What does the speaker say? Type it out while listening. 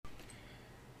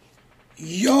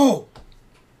Yo,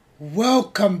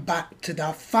 welcome back to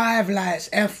the Five Lights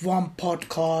F1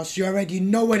 podcast. You already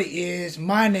know what it is.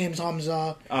 My name's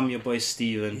Humza. I'm your boy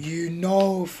Steven. You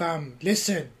know, fam.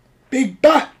 Listen, big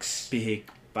backs. Big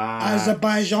backs.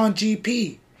 Azerbaijan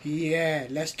GP. Yeah,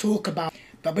 let's talk about it.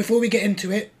 But before we get into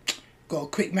it, got a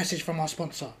quick message from our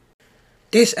sponsor.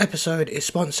 This episode is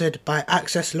sponsored by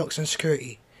Access Locks and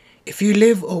Security. If you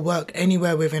live or work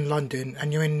anywhere within London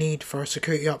and you're in need for a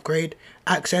security upgrade,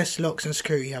 Access Locks and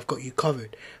Security have got you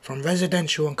covered. From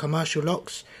residential and commercial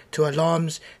locks to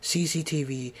alarms,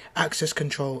 CCTV, access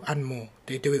control and more.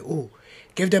 They do it all.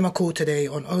 Give them a call today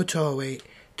on 0208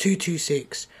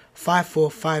 226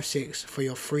 5456 for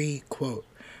your free quote.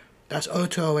 That's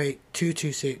 0208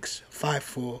 226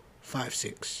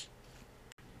 5456.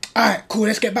 Alright, cool.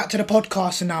 Let's get back to the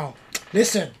podcast now.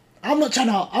 Listen. I'm not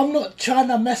trying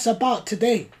to mess about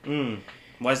today.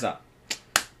 Why is that?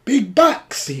 Big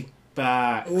backs. Big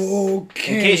backs.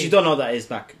 Okay. In case you don't know, that is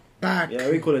back. Back.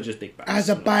 Yeah, we call it just big backs.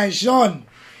 Azerbaijan.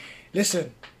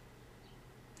 Listen.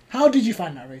 How did you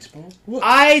find that race, bro? What?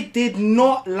 I did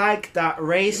not like that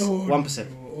race. 1%.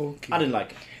 Okay. I didn't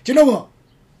like it. Do you know what?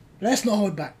 Let's not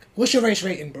hold back. What's your race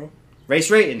rating, bro?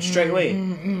 Race rating, straight away.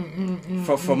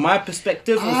 From my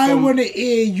perspective. I want to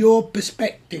hear your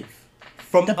perspective.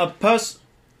 From a person.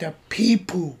 The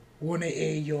people want to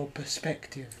hear your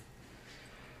perspective.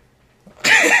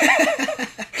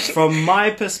 From my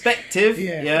perspective,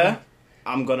 yeah,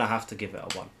 I'm going to have to give it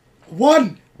a 1.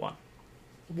 1? 1.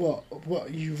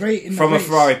 What you rating From the a race?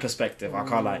 Ferrari perspective, I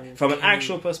can't lie. From an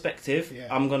actual perspective,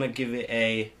 Yeah. I'm going to give it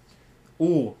a...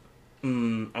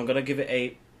 I'm going to give it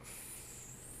a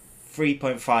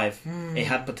 3.5. It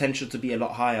had potential to be a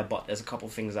lot higher, but there's a couple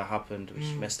of things that happened which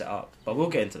messed it up. But we'll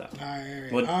get into that.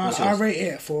 I rate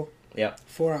it at 4. Yeah.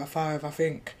 4 out of 5, I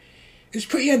think. It was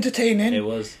pretty entertaining. It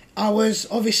was. I was,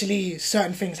 obviously,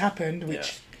 certain things happened,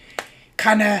 which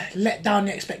kind of let down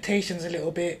the expectations a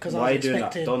little bit. Cause Why I are you was doing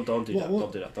expecting... that? Don't do that.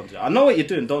 Don't do that. Don't do that. I know what you're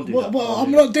doing. Don't do that.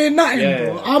 I'm not doing nothing,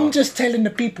 bro. Yeah, I'm just telling the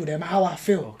people them how I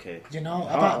feel. Okay. You know,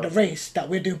 about the race that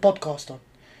we're doing podcast on.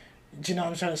 Do you know what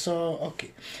I'm saying? So,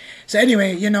 okay. So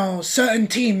anyway, you know, certain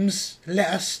teams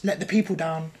let the people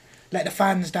down, let the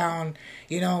fans down.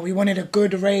 You know, we wanted a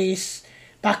good race,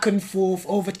 back and forth,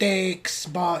 overtakes,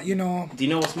 but, you know... Do you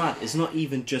know what's mad? It's not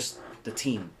even just the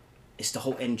team. It's the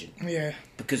whole engine. Yeah.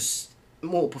 Because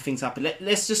multiple things happen.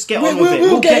 Let's just get on with it.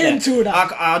 We'll get into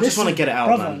that. I just want to get it out,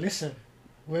 brother, man. Listen,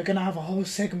 we're going to have a whole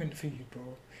segment for you,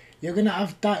 bro. You're going to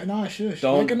have that... No, shush.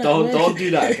 Don't do that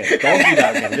again. Don't do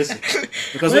that again. Listen.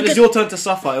 Because when it's your turn to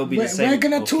suffer, it'll be the same. We're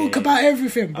going to talk about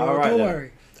everything, bro. Right, don't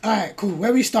worry. Alright, cool.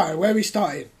 Where we starting? We're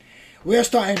starting...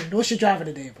 What's your drive of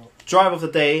the day, bro? Drive of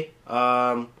the day.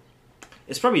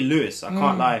 It's probably Lewis. I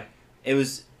can't lie.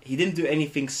 He didn't do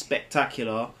anything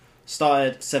spectacular.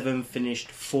 Started 7th, finished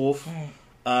 4th.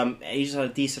 He just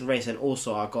had a decent race, and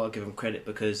also I gotta give him credit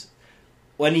because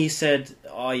when he said,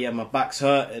 "Oh yeah, my back's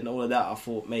hurt" and all of that, I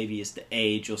thought maybe it's the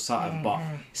age or something. But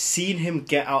seeing him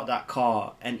get out that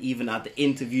car and even at the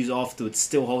interviews afterwards,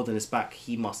 still holding his back,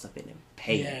 he must have been in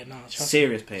pain. Yeah, no,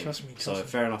 serious pain. Trust me. So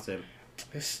fair enough to him.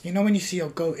 You know when you see your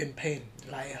goat in pain,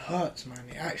 like it hurts, man.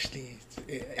 It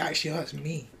actually hurts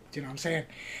me. Do you know what I'm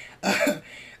saying?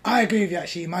 I agree with you.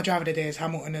 Actually, my driver of the day is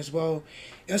Hamilton as well.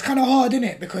 It was kind of hard,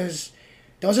 innit? Because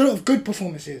there was a lot of good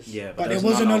performances. Yeah, but there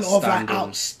wasn't a lot of like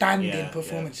outstanding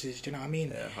performances. Yeah. Do you know what I mean?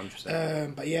 Yeah,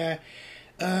 100%. But yeah,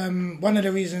 one of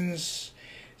the reasons,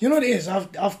 you know what it is?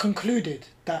 I've concluded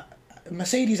that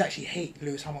Mercedes actually hate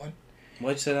Lewis Hamilton.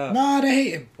 Why'd you say that? Nah, they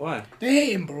hate him. Why? They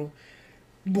hate him, bro.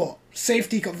 What?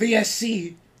 Safety got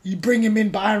VSC. You bring him in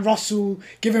behind Russell,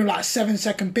 give him like a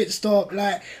 7-second pit stop.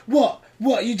 Like what?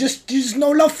 You just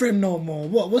no love for him no more.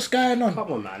 What's going on?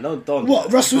 Come on, man. Don't.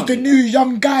 What? Russell's the new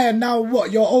young guy, and now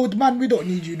what? You're old man. We don't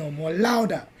need you no more. Allow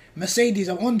that. Mercedes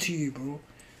are onto you, bro.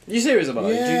 You serious about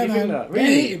it? Yeah, Do you man. think that?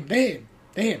 Really? They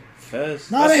hate him.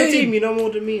 First. No, That's they the hate team. him. You know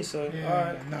more than me, so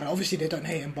alright. No, obviously they don't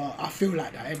hate him, but I feel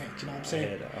like that, innit? Do you know what I'm saying?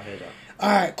 I hear that.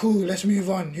 Alright, cool. Let's move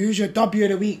on. Who's your W of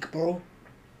the week, bro?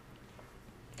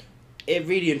 It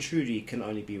really and truly can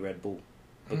only be Red Bull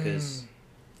because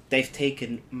they've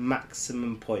taken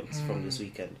maximum points from this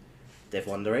weekend. They've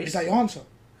won the race. Is that your answer?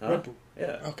 Huh? Red Bull.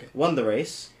 Yeah. Okay. Won the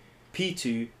race,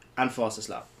 P2 and fastest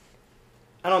lap.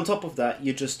 And on top of that,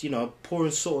 you're just,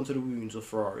 pouring salt into the wounds of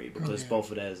Ferrari because both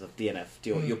of theirs are DNF.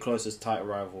 Your closest title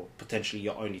rival, potentially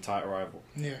your only title rival.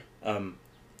 Yeah.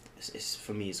 It's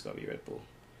for me, it's got to be Red Bull.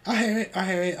 I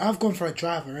hear it. I've gone for a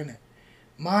driver, innit?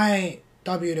 My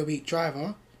W of the week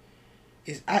driver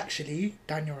is actually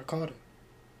Daniel Ricciardo.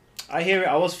 I hear it.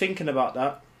 I was thinking about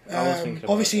that.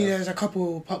 Obviously, there's a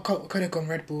couple could have gone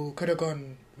Red Bull, could have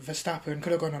gone Verstappen,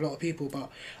 could have gone a lot of people, but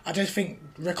I just think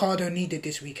Ricciardo needed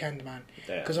this weekend, man.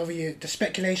 Because obviously the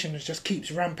speculation just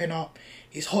keeps ramping up.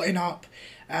 He's hotting up,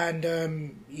 and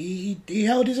he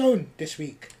held his own this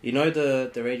week. You know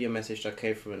the radio message that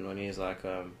came from him when he was like,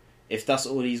 if that's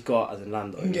all he's got, as in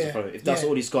Lando, if that's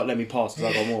all he's got, let me pass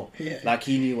because I got more. Like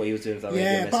he knew what he was doing with that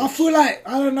radio message. But I feel like,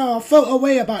 I don't know, I felt a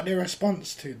way about their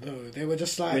response to it, though. They were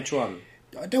just like... Which one?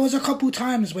 There was a couple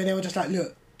times where they were just like,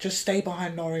 look, just stay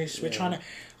behind Norris. We're trying to...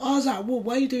 I was like, well,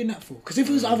 what are you doing that for? Because if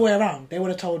it was the other way around, they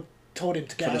would have told him to get out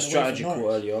of the way. For the strategy call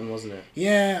early on, wasn't it?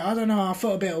 Yeah, I don't know. I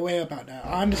felt a bit away about that.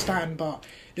 I understand, but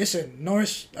listen,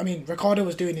 Ricciardo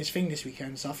was doing his thing this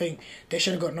weekend, so I think they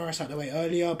should have got Norris out of the way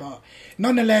earlier, but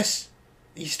nonetheless,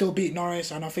 he still beat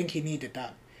Norris, and I think he needed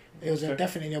that. It was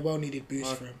definitely a well-needed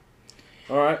boost for him.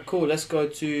 Alright, cool. Let's go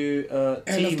to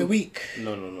End of the week.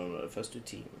 No. First do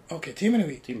team. Okay, team of the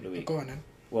week. Team of the week. Go on then.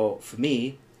 Well, for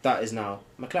me, that is now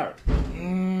McLaren.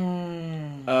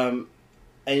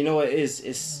 And you know what it is?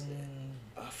 It's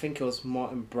I think it was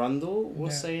Martin Brundle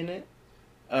was saying it.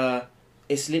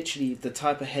 It's literally the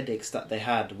type of headaches that they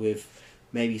had with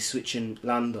maybe switching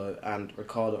Lando and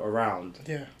Ricciardo around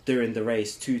during the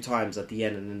race 2 times at the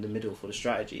end and in the middle for the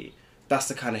strategy. That's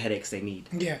the kind of headaches they need.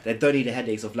 Yeah. They don't need the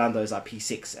headaches of Lando's at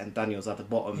P6 and Daniel's at the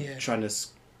bottom trying to...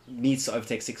 needs to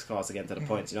overtake 6 cars to get to the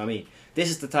points, you know what I mean? This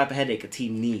is the type of headache a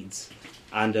team needs.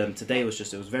 And today it was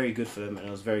very good for them and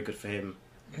it was very good for him.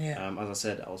 Yeah. As I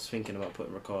said, I was thinking about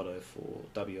putting Ricciardo for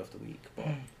W of the week, but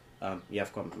you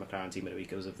have got McLaren team of the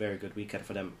week. It was a very good weekend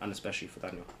for them and especially for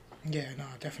Daniel. Yeah, no,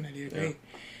 I definitely agree. Yeah.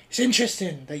 It's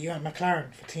interesting that you had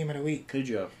McLaren for team of the week. Who'd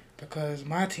you have? Because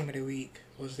my team of the week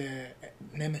was their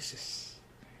nemesis,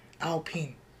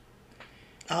 Alpine.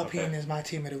 Alpine is my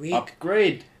team of the week.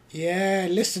 Upgrade. Yeah,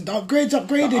 listen, the upgrade's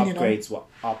upgrading, you know. Upgrades were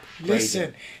upgrading.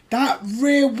 Listen, that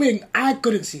rear wing, I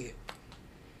couldn't see it.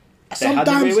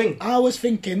 Sometimes I was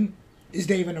thinking, is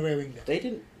there even a rear wing there? They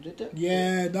didn't, did they?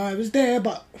 Yeah, no, it was there,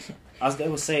 but... As they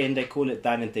were saying, they call it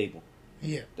dining table.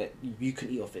 Yeah. That you can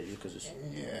eat off it because it's...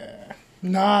 Yeah.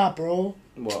 Nah, bro.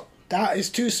 What? That is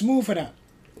too small for that.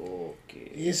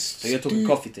 Okay. So you're talking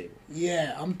coffee table?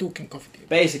 Yeah, I'm talking coffee table.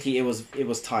 Basically, it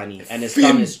was tiny and it's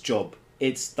done its job.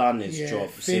 It's done its job.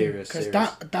 Serious. Because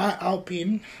that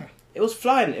Alpine... It was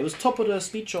flying. It was top of the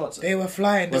speed charts. They were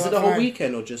flying. Was it the whole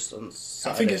weekend or just on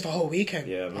Saturday? I think it's the whole weekend.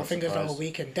 Yeah, I think it's the whole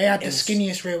weekend. They had the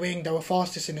skinniest rear wing. They were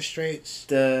fastest in the straights.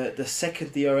 The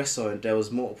second DRS zone, there was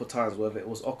multiple times, whether it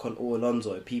was Ocon or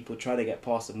Alonso, people trying to get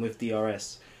past them with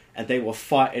DRS. And they were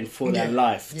fighting for their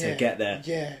life to get there.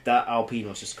 Yeah. That Alpine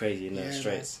was just crazy in the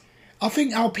straights. Man. I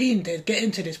think Alpine, they're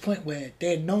getting to this point where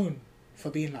they're known for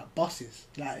being like buses.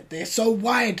 Like, they're so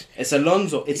wide. It's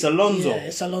Alonso. Yeah, it's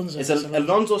Alonso.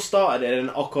 Alonso started it and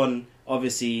Ocon,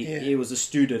 obviously, he was a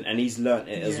student and he's learnt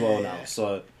it as well now.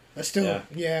 So, but still,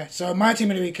 So my team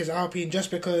of the week is Alpine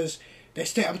just because they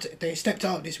stepped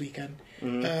up this weekend.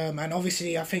 Mm-hmm. And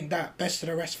obviously, I think that best of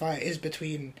the rest fight is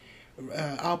between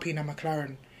Alpine and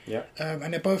McLaren. Yeah.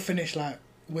 And they both finished like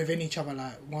within each other,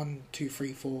 like 1, 2,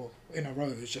 3, 4 in a row.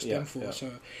 It was just them 4. Yeah.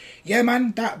 So, yeah,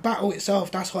 man, that battle itself,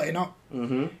 that's hotting up.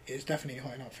 Mm-hmm. It's definitely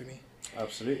hotting up for me.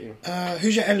 Absolutely.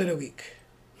 Who's your L of the week?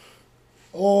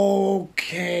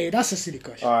 Okay, that's a silly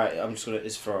question. All right, I'm just gonna.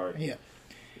 It's Ferrari. Yeah.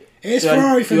 It's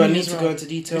Ferrari for me. Do I need to go into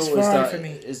detail? It's Ferrari for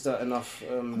me. Is that enough?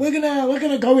 We're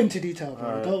gonna go into detail,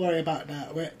 bro. Right. Don't worry about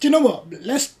that. Do you know what?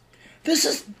 Let's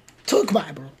just talk about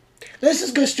it, bro. Let's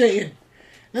just go straight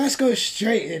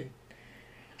in.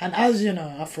 And as you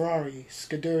know, a Ferrari,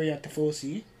 Scuderia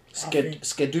Tifosi.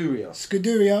 Scuderia,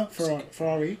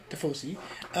 Ferrari, Tifosi.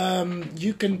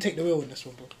 You can take the wheel in this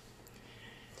one, bro.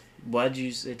 Why do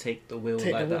you say take the wheel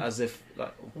that? As if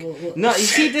like? What? No, you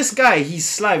see this guy. He's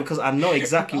sly because I know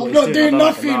exactly what he's doing. I'm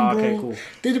not doing nothing, bro. Okay,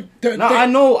 cool.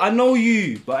 I know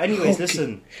you. But anyways,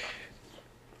 listen.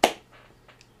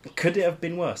 Could it have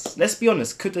been worse? Let's be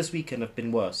honest. Could this weekend have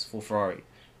been worse for Ferrari?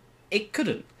 It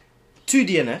couldn't. 2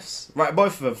 DNFs, right?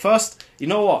 Both of them. First, you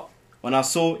know what? When I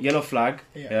saw yellow flag,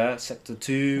 sector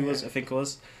 2 I think it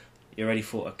was. You already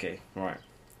thought, okay, right.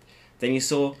 Then you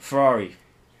saw Ferrari.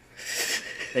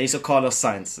 Then you saw Carlos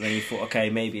Sainz, and then you thought, okay,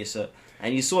 maybe it's a...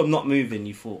 And you saw him not moving,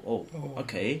 you thought,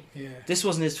 okay. Yeah. This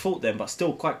wasn't his fault then, but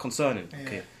still quite concerning. Yeah.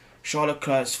 Okay, Charles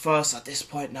Leclerc's first at this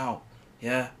point now.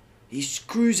 Yeah, he's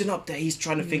cruising up there. He's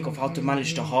trying to think of how to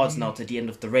manage the hards now to the end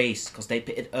of the race, because they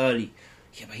pitted early.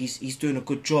 Yeah, but he's doing a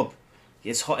good job.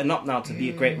 It's hotting up now to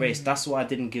be a great race. That's why I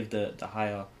didn't give the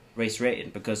higher race rating,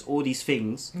 because all these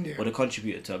things would have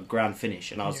contributed to a grand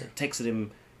finish. And I was texting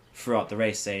him throughout the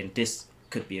race saying this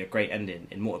could be a great ending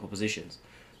in multiple positions.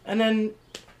 And then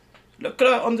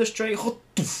Leclerc on the straight.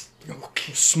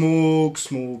 Okay. Smoke.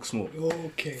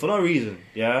 Okay. For no reason,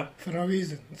 yeah? For no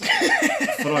reason.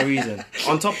 For no reason.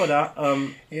 On top of that,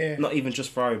 yeah. not even just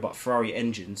Ferrari, but Ferrari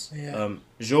engines. Yeah.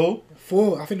 Zhou,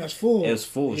 4. I think that's 4. it was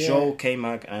 4. Yeah. Zhou,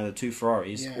 K-Mag, and the 2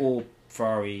 Ferraris, Yeah. all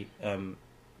Ferrari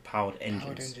powered engines.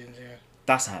 Powered engines, yeah.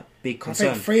 That's a big I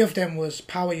concern. think 3 of them was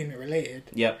power unit related.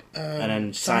 Yep. And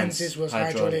then Sainz's was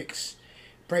hydraulic. hydraulics,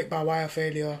 brake-by-wire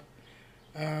failure.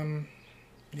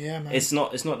 Yeah, man. It's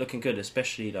not looking good,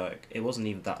 especially like it wasn't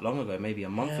even that long ago. Maybe a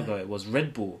month Yeah. ago, it was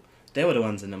Red Bull. They were the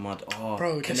ones in the mud. Oh,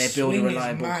 Bro, can the they build a swing is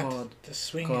reliable mad. car? The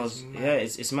swing is mad. Yeah,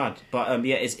 it's mad. But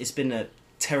yeah, it's been a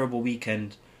terrible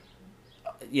weekend.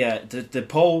 Yeah, the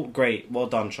pole, great. Well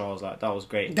done, Charles. Like that was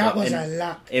great. That But was a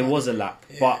lap. It was a lap,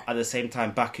 Yeah. but at the same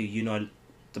time, Baku,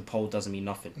 the pole doesn't mean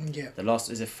nothing. Yeah. The last,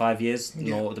 is it 5 years?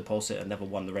 Yeah. No, the pole sitter never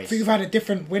won the I race. think we've had a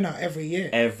different winner every year.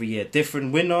 Every year,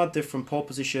 different winner, different pole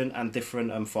position, and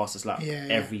different fastest lap. Yeah,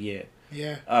 yeah. Every year.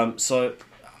 Yeah. So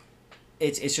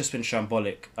it's just been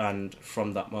shambolic, and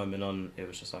from that moment on, it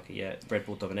was just like Red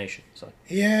Bull domination. So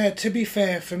Yeah, to be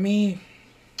fair, for me,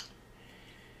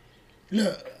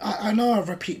 look, I know I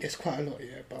repeat this quite a lot,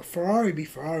 yeah, but Ferrari be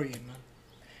Ferrariing, man.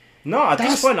 no, at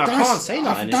this point, I can't say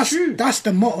that, and it's true. That's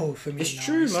the motto for me. It's now.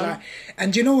 true, man. Like,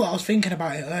 and do you know what? I was thinking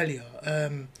about it earlier.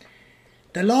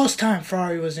 The last time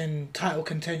Ferrari was in title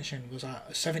contention was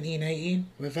like 17-18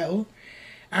 with Vettel.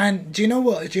 And do you know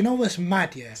what? Do you know what's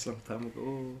mad? Yeah. That's a long time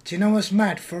ago. Do you know what's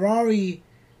mad? Ferrari,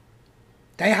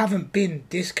 they haven't been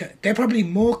this. They're probably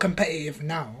more competitive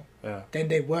now than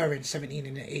they were in 17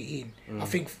 and 18. I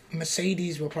think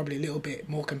Mercedes were probably a little bit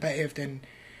more competitive than.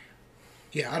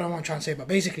 Yeah, I don't know what I'm trying to say, but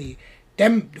basically,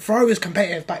 Ferrari was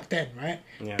competitive back then, right?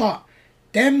 Yeah. But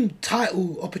them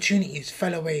title opportunities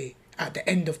fell away at the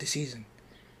end of the season.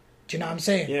 Do you know what I'm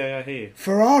saying? Yeah, I hear you.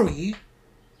 Ferrari,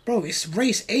 bro, it's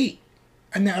race 8.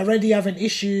 And they're already having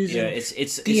issues. Yeah, and it's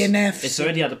DNFs. It's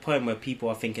already at the point where people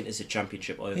are thinking it's a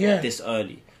championship over this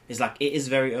early. It's like it is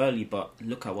very early, but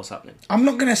look at what's happening. I'm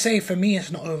not gonna say for me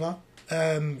it's not over.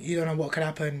 You don't know what could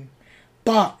happen,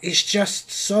 but it's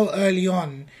just so early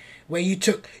on where you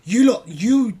took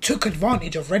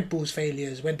advantage of Red Bull's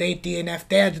failures when they DNF.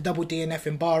 They had the double DNF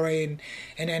in Bahrain,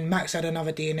 and then Max had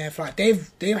another DNF. Like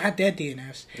they've had their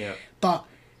DNFs. Yeah, but.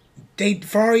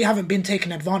 Ferrari haven't been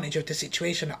taking advantage of the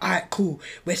situation. Alright, cool.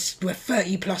 We're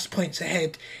 30 plus points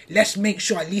ahead. Let's make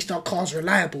sure at least our car's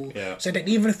reliable. Yeah. So that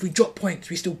even if we drop points,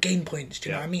 we still gain points. Do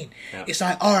you know what I mean? Yeah. It's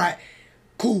like, alright,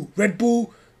 cool. Red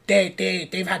Bull,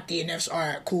 they've had DNFs.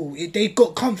 Alright, cool. They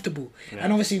got comfortable. Yeah.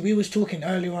 And obviously we was talking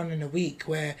earlier on in the week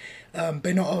where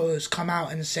Binotto's come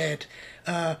out and said,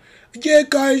 yeah,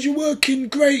 guys, you're working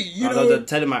great. You know,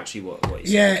 tell him actually what he said.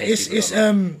 yeah, it's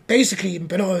basically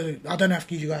Binotto. I don't know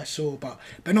if you guys saw, but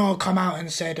Binotto come out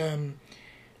and said,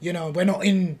 we're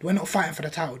not fighting for the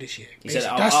title this year. He said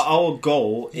our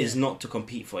goal is not to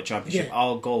compete for a championship. Yeah.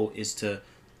 Our goal is to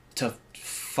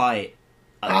fight.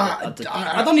 I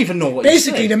don't even know what.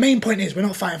 Basically, the main point is we're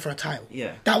not fighting for a title.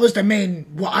 Yeah, that was the main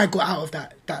what I got out of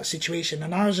that situation,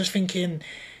 and I was just thinking.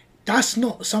 That's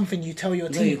not something you tell your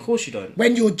team. No, of course you don't.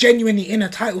 When you're genuinely in a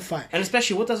title fight. And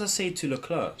especially, what does that say to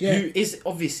Leclerc? Yeah. Who is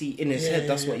obviously in his head,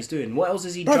 that's what he's doing. What else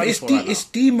is he Bro, driving for right now? It's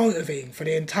demotivating for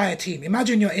the entire team.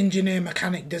 Imagine your engineer,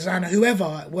 mechanic, designer,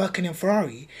 whoever working in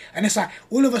Ferrari, and it's like,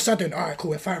 all of a sudden, alright, cool,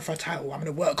 we're fighting for a title. I'm going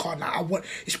to work hard. Like,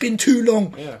 it's been too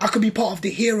long. Yeah. I could be part of the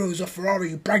heroes of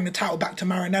Ferrari who bring the title back to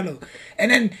Maranello.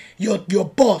 And then your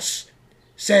boss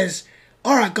says...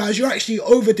 Alright guys, you're actually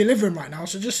over delivering right now,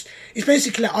 so it's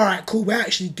basically like, alright cool, we're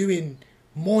actually doing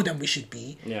more than we should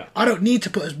be. Yeah. I don't need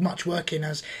to put as much work in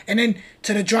as, and then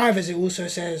to the drivers it also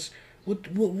says, what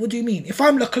do you mean? If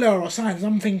I'm Leclerc or Sainz,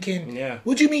 I'm thinking,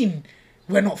 what do you mean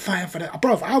we're not fighting for that?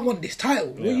 Bro, I want this title,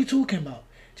 what are you talking about?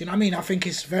 Do you know what I mean? I think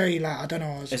it's very I don't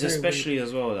know. It's especially weird.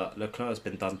 As well that Leclerc has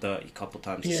been done dirty a couple of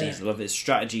times this season, whether it's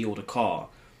strategy or the car.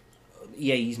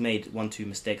 Yeah, he's made 1-2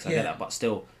 mistakes, I get that, but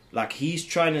still... Like, he's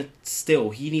trying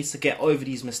to he needs to get over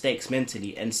these mistakes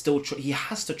mentally and still, he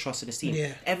has to trust in his team.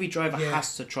 Yeah. Every driver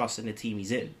has to trust in the team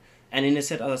he's in. And in his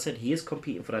head, as I said, he is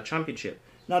competing for that championship.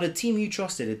 Now, the team you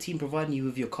trusted, the team providing you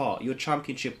with your car, your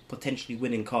championship potentially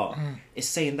winning car, is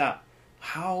saying that.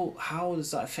 How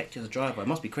does that affect you as a driver? It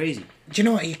must be crazy. Do you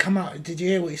know what? He come out, did you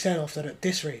hear what he said after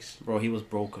this race? Bro, he was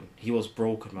broken. He was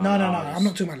broken, man. No, I'm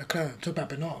not talking about Leclerc, I'm talking about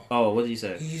Binotto. Oh, what did he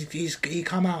say? He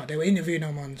come out, they were interviewing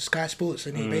him on Sky Sports,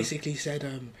 and he basically said,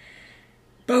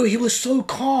 bro, he was so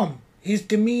calm. His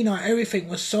demeanour, everything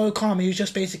was so calm. He was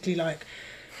just basically like,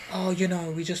 oh,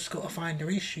 we just got to find their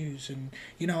issues, and,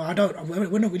 we're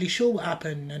not really sure what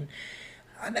happened, and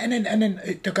then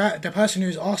the person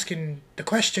who's asking the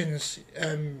questions,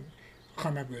 I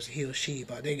can't remember if it was he or she,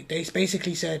 but they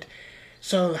basically said,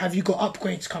 so have you got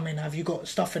upgrades coming? Have you got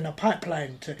stuff in the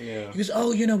pipeline? He goes,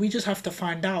 oh, we just have to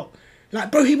find out.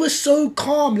 Like, bro, he was so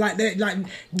calm. Like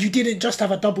you didn't just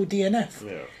have a double DNF.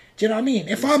 Yeah. Do you know what I mean?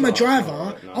 If I'm a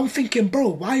driver, I'm thinking, bro,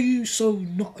 why are you so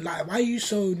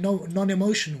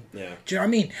non-emotional? Yeah. Do you know what I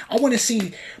mean? I want to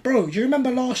see, bro. Do you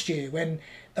remember last year when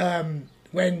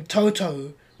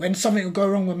something would go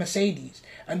wrong with Mercedes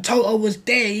and Toto was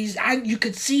there, and you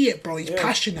could see it, bro. He's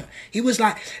passionate. He was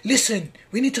like, listen,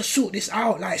 we need to sort this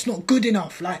out. Like, it's not good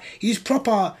enough. Like, he's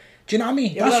proper. Do you know what I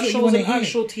mean? Yeah, that's what you want to hear.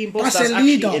 Actual team boss that's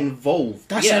actually involved.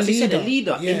 That's a leader. He said, a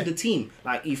leader in the team.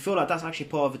 Like, you feel like that's actually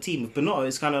part of the team. With Binotto,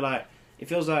 it's kind of like, it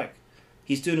feels like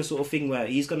he's doing a sort of thing where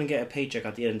he's going to get a paycheck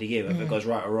at the end of the year, whether it goes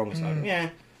right or wrong. It's like, you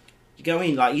get what I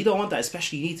mean? Like, you don't want that,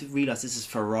 especially you need to realise this is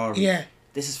Ferrari. Yeah.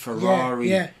 This is Ferrari.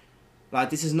 Yeah. Like,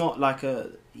 this is not like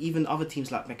even other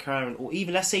teams like McLaren, or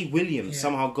even, let's say, Williams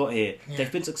somehow got here. Yeah.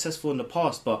 They've been successful in the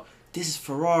past, but this is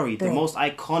Ferrari, the most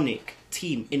iconic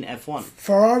team in F1.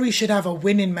 Ferrari should have a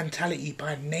winning mentality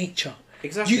by nature.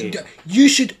 Exactly. You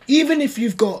should, even if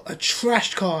you've got a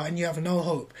trashed car and you have no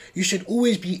hope, you should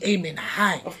always be aiming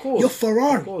high. Of course. You're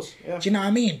Ferrari. Of course, yeah. Do you know what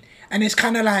I mean? And it's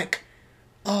kind of like,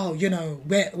 oh,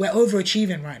 we're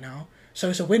overachieving right now, so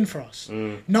it's a win for us.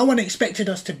 No one expected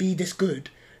us to be this good.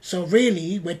 So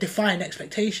really, we're defying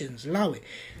expectations. Allow it.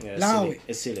 Yeah,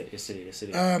 It's silly.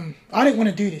 I didn't want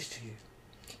to do this to you.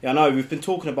 Yeah, I know. We've been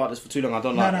talking about this for too long. I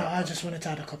don't like that. No, I just wanted to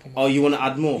add a couple more. Oh, you want to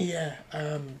add more? Yeah.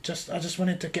 I just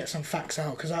wanted to get some facts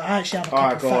out because I actually have a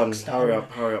couple of facts. Hurry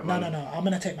up, No. man. I'm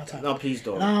gonna take my time. No, please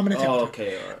don't. No, I'm gonna take my time.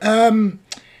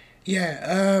 Okay,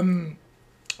 alright.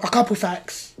 A couple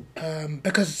facts.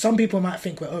 Because some people might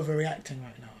think we're overreacting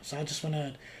right now. So I just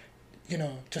wanna,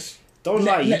 just. Don't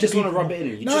lie. You just want to rub it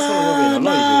in.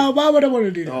 Why would I want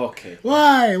to do that? Okay.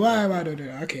 Why would I do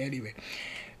that? Okay. Anyway,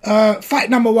 fact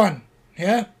number 1.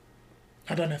 Yeah,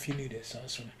 I don't know if you knew this. So I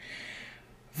just want to.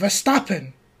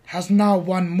 Verstappen has now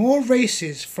won more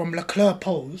races from Leclerc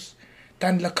poles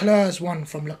than Leclerc has won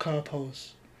from Leclerc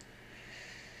poles.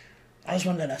 I just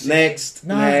want to let that sink in.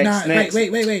 Next.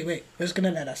 Wait. We're just gonna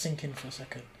let that sink in for a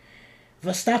second.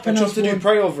 Verstappen has to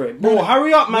pray over it, bro.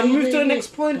 Hurry up, man. Move to the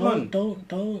next point, man.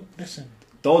 Don't listen.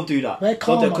 Don't do that. We're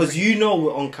calm because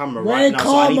we're on camera right now,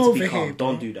 so I need to be calm.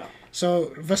 Don't do that. So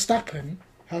Verstappen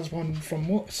has won from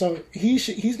more. So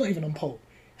he's not even on pole,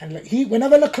 and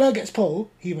whenever Leclerc gets pole,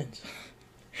 he wins.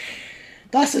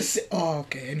 That's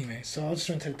okay. Anyway, so I just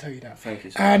wanted to tell you that. Thank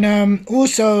you. And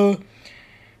also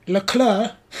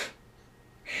Leclerc,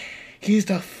 he's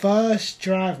the first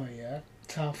driver,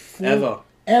 to have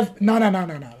No,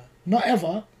 not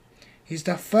ever. He's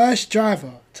the first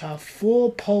driver to have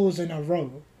 4 poles in a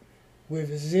row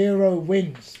with 0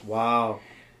 wins. Wow.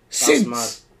 That's Since mad.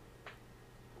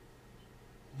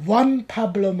 Juan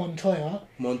Pablo Montoya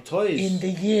in the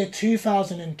year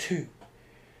 2002.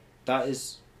 That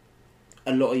is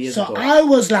a lot of years ago. So I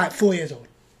was like 4 years old.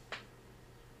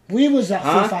 We was like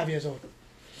 4 or 5 years old.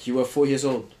 You were 4 years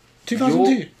old.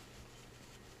 2002.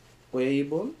 Where are you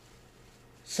born?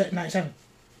 97.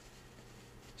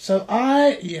 So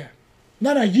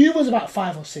No, you was about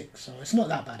 5 or 6, so it's not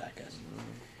that bad, I guess.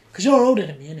 Because you're older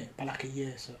than me, innit? By like a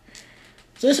year, so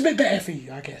it's a bit better for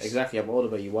you, I guess. Exactly, I'm older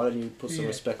than you. Why don't you put some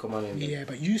respect on my name? Yeah,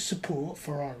 but you support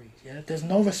Ferrari, yeah? There's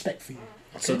no respect for you.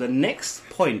 Okay? So the next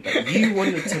point that you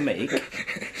wanted to make,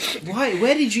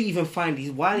 where did you even find these?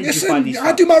 Why did you find these facts?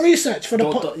 I do my research for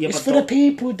the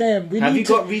people there. Have you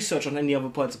got research on any other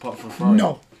points apart from Ferrari?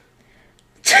 No.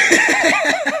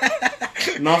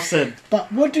 Enough said.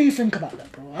 But what do you think about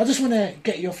that, bro? I just want to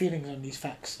get your feelings on these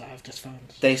facts that I've just found.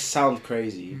 They sound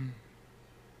crazy.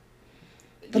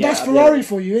 But that's Ferrari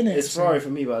for you, innit? It's Ferrari for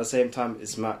me, but at the same time,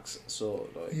 it's Max. So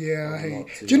I hate.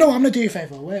 Do you know what I'm gonna do you a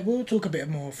favour? We'll talk a bit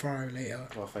more Ferrari later.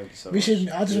 Oh, thank you so much. I just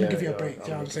want to give you a break. Do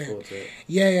you know what I'm saying?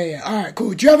 Yeah. All right,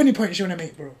 cool. Do you have any points you want to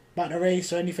make, bro, about the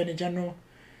race or anything in general?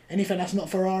 Anything that's not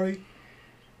Ferrari?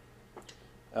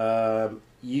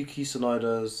 Yuki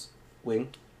Tsunoda's wing.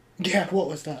 Yeah, what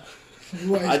was that?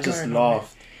 I just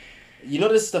laughed. You know,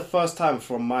 this is the first time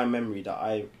from my memory that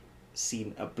I've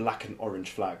seen a black and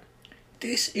orange flag.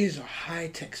 This is a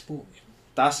high-tech sport.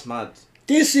 That's mad.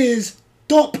 This is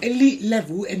top elite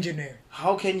level engineering.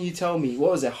 How can you tell me,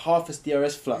 what was it, half a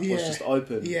DRS flap was just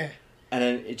open? Yeah. And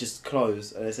then it just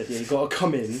closed. And they said, you got to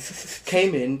come in.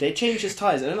 Came in, they changed his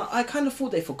tyres. And I kind of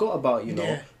thought they forgot about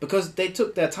it, because they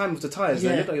took their time with the tyres.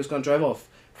 And it looked like he was going to drive off.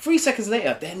 3 seconds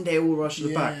later, then they all rushed to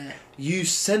the back.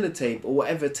 Use sellotape or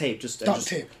whatever tape. Duct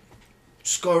tape.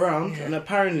 just go around, and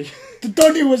apparently... The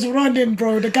Donny was running,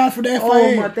 bro. The guy from the FIA.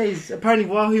 Oh my days! Apparently,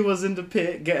 while he was in the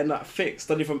pit getting that fixed,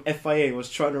 Donny from FIA was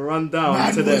trying to run down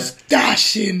to Man was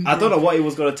dashing. I don't know what he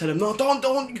was going to tell him. No, don't.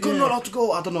 You're not allowed to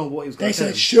go. I don't know what he was going to tell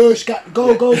him. They said, shush,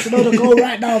 go, Tsunoda, go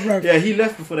right now, bro. Yeah, he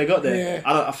left before they got there.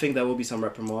 Yeah. I think there will be some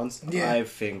reprimands. Yeah. I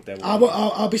think there will.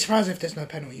 I'll be surprised if there's no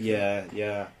penalty.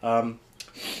 Yeah.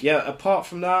 Apart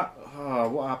from that,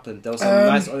 what happened? There was some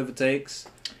nice overtakes.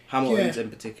 Hamilton's in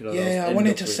particular. Yeah, I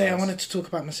wanted to talk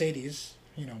about Mercedes.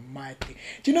 You know, my thing.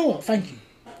 Do you know what? Thank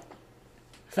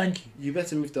you. You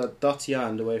better move that dirty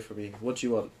hand away from me. What do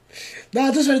you want? No,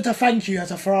 I just wanted to thank you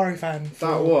as a Ferrari fan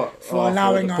for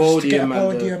allowing us to get a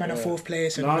podium and a fourth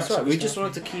place. And no, that's right. We just stuff.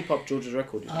 wanted to keep up George's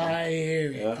record. I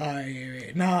hear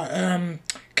it. No,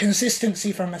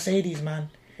 consistency from Mercedes, man.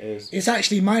 It's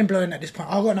actually mind blowing at this point.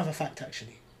 I've got another fact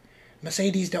actually.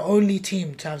 Mercedes, the only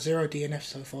team to have 0 DNF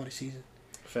so far this season.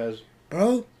 Fairs.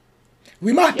 Bro,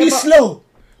 we might be slow,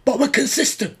 but we're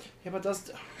consistent. Yeah, but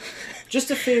that's just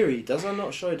a theory. Does that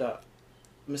not show that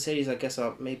Mercedes, I guess,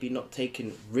 are maybe not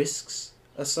taking risks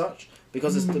as such?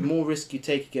 Because it's the more risk you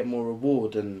take, you get more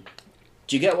reward. And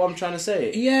do you get what I'm trying to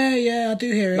say? Yeah, I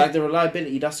do hear it. Like the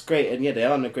reliability, that's great, and they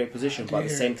are in a great position. But at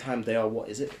the same time, they are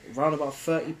around about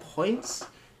 30 points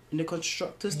in the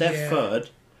constructors. They're third.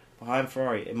 Behind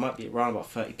Ferrari, it might be around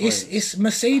about 30 points. It's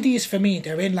Mercedes for me.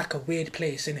 They're in like a weird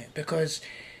place, innit? Because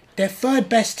they're third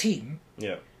best team.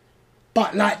 Yeah.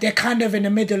 But like they're kind of in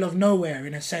the middle of nowhere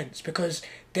in a sense because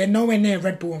they're nowhere near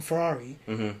Red Bull and Ferrari.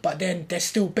 Mm-hmm. But then they're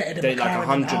still better than they're McLaren like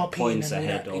 100 and Alpine points and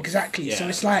ahead of, exactly. Yeah, so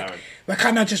it's like McLaren. We're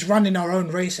kind of just running our own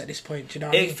race at this point. You know,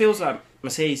 it feels like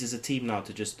Mercedes is a team now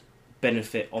to just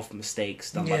benefit off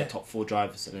mistakes done by the top 4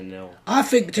 drivers, and then they'll. I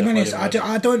think, to be honest,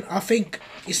 I think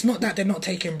it's not that they're not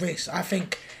taking risks. I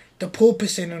think the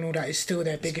porpoising and all that is still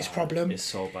their biggest problem. It's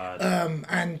so bad.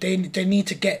 And they need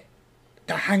to get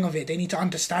the hang of it. They need to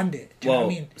understand it. Do you know what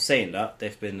I mean? Saying that,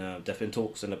 there've been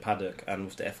talks in the paddock and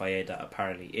with the FIA that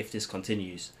apparently if this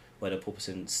continues, where the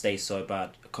porpoising stays so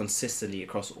bad consistently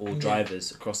across all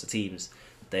drivers, across the teams,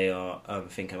 they are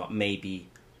thinking about maybe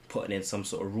putting in some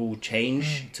sort of rule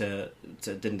change to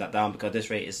dim that down, because this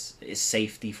rate is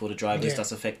safety for the drivers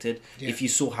that's affected. If you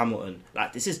saw Hamilton,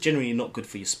 like, this is generally not good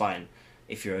for your spine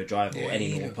if you're a driver or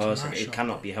any normal person. It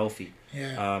cannot be healthy.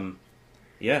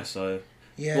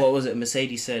 What was it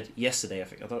Mercedes said yesterday?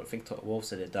 I don't think Toto Wolff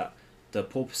said it, that the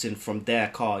porpoising from their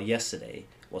car yesterday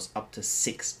was up to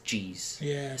 6 Gs.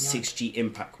 6 G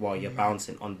impact while you're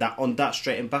bouncing on that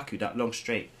straight in Baku, that long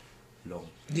straight.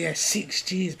 Yeah, 6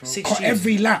 Gs, bro. 6 Gs.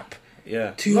 Every lap.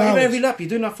 Yeah. 2 Not hours. even every lap. You're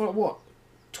doing that for what?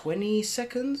 20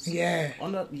 seconds? Yeah.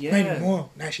 On that, Maybe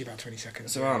more. Actually, about 20 seconds.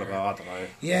 It's around about, I don't know.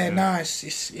 Yeah,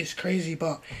 it's crazy.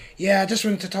 But yeah, I just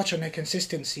wanted to touch on their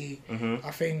consistency.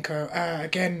 I think,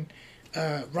 again,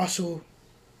 Russell,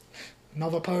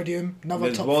 another podium, another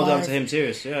top 5. Well done to him,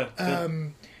 serious,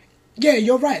 Yeah,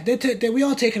 you're right. We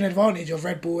are taking advantage of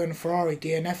Red Bull and Ferrari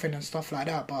DNFing and stuff like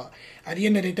that. But at the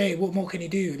end of the day, what more can you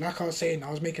do? Like I was saying, I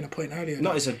was making a point earlier.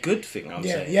 No, it's a good thing, I'm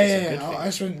saying. Yeah. I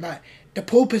just want, like, the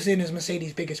porpoising is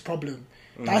Mercedes' biggest problem.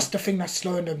 That's the thing that's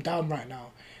slowing them down right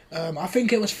now. I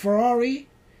think it was Ferrari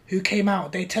who came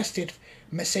out. They tested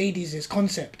Mercedes'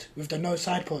 concept with the no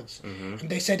side pods. And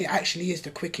they said it actually is the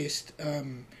quickest,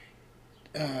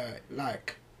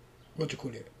 like, what do you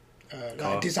call it?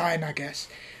 Like design, I guess.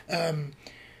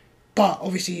 But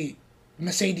obviously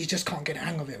Mercedes just can't get the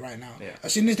hang of it right now.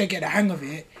 As soon as they get the hang of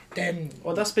it, then...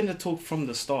 Well, that's been the talk from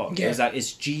the start. It's like,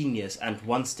 it's genius, and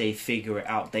once they figure it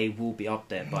out, they will be up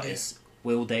there. But it's,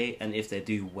 will they? And if they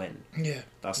do, when?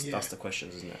 That's the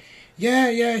questions, isn't it? Yeah,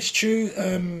 it's true.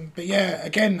 But yeah,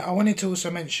 again, I wanted to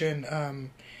also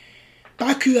mention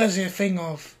Baku as a thing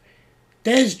of...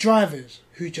 There's drivers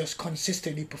who just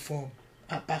consistently perform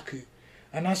at Baku.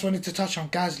 And I just wanted to touch on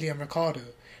Gasly and Ricciardo,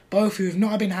 both who have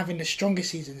not been having the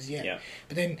strongest seasons yet.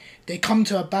 But then they come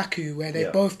to a Baku where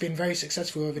they've both been very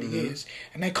successful over the years,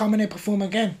 and they come and they perform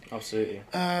again. Absolutely.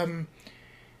 I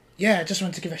just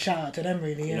wanted to give a shout out to them,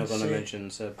 really. You're not going to mention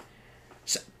Seb.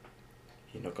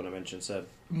 You're not going to mention Seb.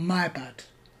 My bad.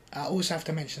 I also have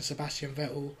to mention Sebastian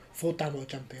Vettel, 4-time world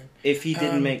champion. If he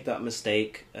didn't make that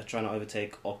mistake, trying to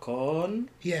overtake Ocon...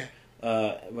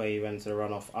 where he went to the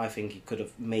runoff, I think he could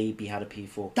have maybe had a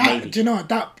P4. Do you know what?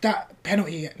 That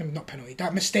penalty, not penalty,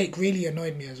 that mistake really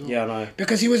annoyed me as well. Yeah, I know.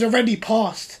 Because he was already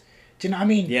past. Do you know what I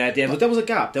mean? Yeah, but there was a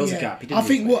gap. There was a gap. I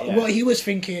think what he was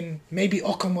thinking, maybe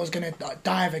Ocon was going to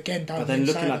dive again down. But then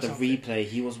looking at the replay,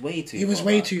 he was way too far. He was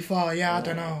way too far, yeah. I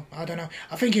don't know.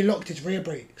 I think he locked his rear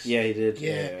brakes. Yeah, he did.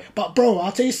 Yeah. But bro,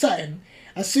 I'll tell you something.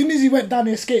 As soon as he went down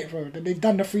the escape road and they've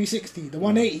done the 360, the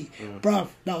 180, bruv,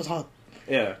 that was hard.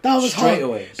 Yeah, That was straight hard.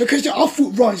 away. Because I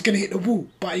thought Raw is going to hit the wall,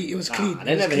 but it was clean.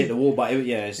 They never hit the wall, but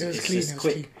it's clean. just It was quick.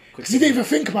 clean. Quick. Because you didn't even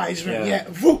think about it. Just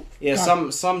went, whoop, Yeah,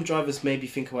 done. some drivers maybe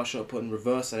think about should have put in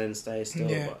reverse and then stay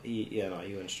still, Yeah. but he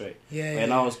went straight. Yeah,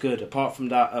 And that was good. Apart from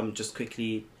that, just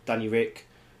quickly, Danny Rick,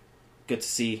 good to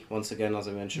see once again, as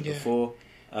I mentioned before.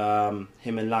 Him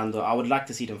and Lando, I would like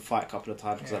to see them fight a couple of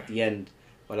times because at the end,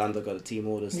 when Lando got the team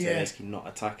orders to basically not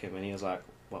attack him, and he was like,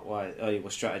 "What? Why? Oh, it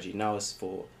was strategy. Now it's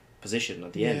for position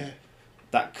at the end."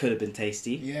 That could have been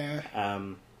tasty. Yeah.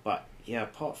 But yeah,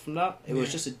 apart from that, it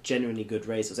was just a genuinely good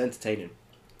race. It was entertaining.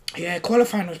 Yeah,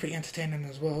 qualifying was pretty entertaining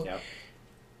as well. Yeah.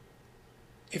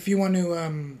 If you want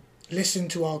to listen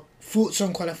to our thoughts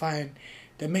on qualifying,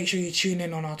 then make sure you tune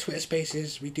in on our Twitter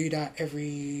Spaces. We do that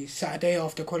every Saturday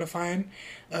after qualifying.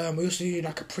 We also do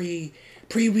like a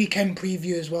pre-weekend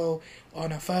preview as well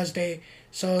on a Thursday.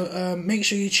 So make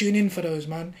sure you tune in for those,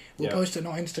 man. We'll post it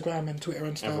on Instagram and Twitter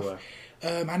and stuff. Everywhere.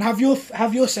 And have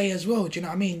your say as well. Do you know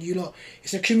what I mean? You lot,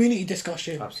 it's a community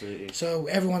discussion. Absolutely. So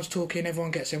everyone's talking, everyone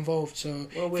gets involved. So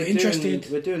we're if you're interested,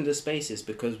 we're doing the spaces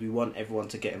because we want everyone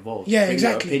to get involved. Yeah, Bring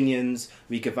exactly. Their opinions.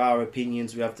 We give our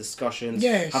opinions. We have discussions.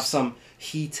 Yes. Have some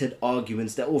heated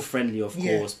arguments. They're all friendly, of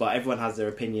course, but everyone has their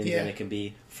opinions, and it can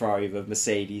be Ferrari versus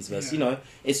Mercedes versus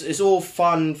it's all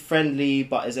fun, friendly,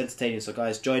 but it's entertaining. So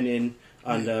guys, join in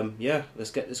and let's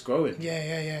get this growing.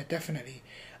 Yeah, definitely.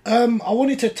 I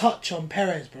wanted to touch on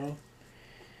Perez, bro.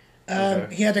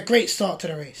 He had a great start to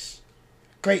the race.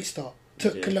 Great start.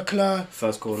 Took Leclerc.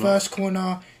 First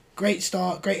corner. Great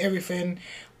start. Great everything.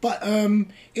 But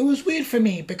it was weird for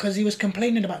me because he was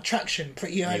complaining about traction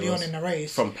pretty early on in the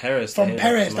race. From Perez.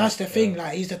 That's the thing.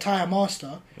 Like, he's the tyre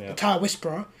master, the tyre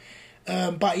whisperer.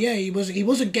 But yeah, he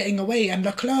wasn't getting away, and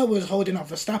Leclerc was holding up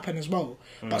Verstappen as well,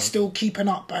 but still keeping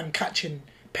up and catching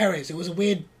Perez. It was a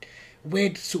weird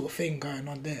sort of thing going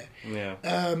on there. Yeah.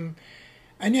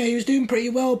 And yeah, he was doing pretty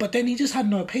well, but then he just had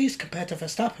no pace compared to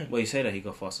Verstappen. Well, you say that he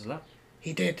got fastest lap.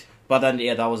 He did. But then,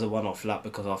 that was a one-off lap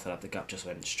because after that, the gap just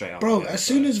went straight up. Bro, as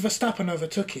soon as Verstappen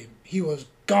overtook him, he was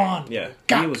gone. Yeah,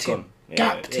 Gapped he was him. gone.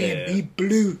 Gapped him. Yeah.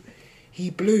 He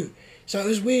blew. So it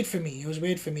was weird for me.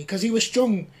 Because he was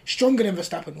stronger than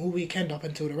Verstappen all weekend up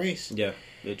until the race. Yeah,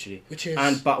 literally.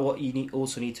 But what you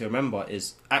also need to remember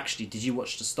is, actually, did you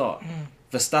watch the start?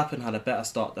 Verstappen had a better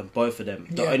start than both of them.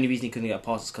 The only reason he couldn't get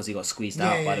past is because he got squeezed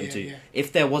out by them two. Yeah.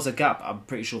 If there was a gap, I'm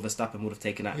pretty sure Verstappen would have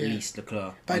taken at least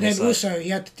Leclerc. But then also, he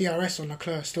had the DRS on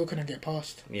Leclerc, still couldn't get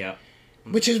past. Yeah.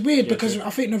 Which is weird because I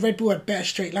think the Red Bull had better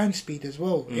straight line speed as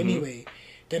well, anyway.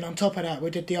 Then on top of that,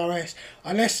 with the DRS,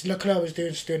 unless Leclerc was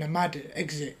doing a mad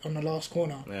exit on the last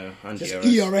corner. Yeah, and just ERS.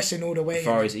 ERSing all the way.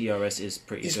 Ferrari's ERS is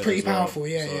pretty good. It's pretty powerful,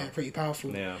 pretty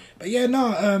powerful. Yeah. But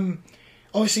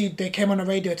obviously they came on the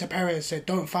radio to Perez and said,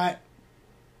 don't fight.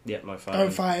 Yeah, no fight.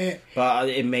 Don't fight it. But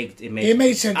it made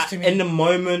sense to me. In the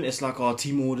moment, it's like,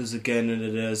 team orders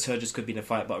again, so just could be in a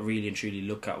fight, but really and truly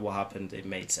look at what happened, it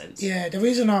made sense. Yeah, the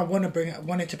reason I wanted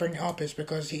to bring it up is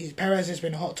because Perez has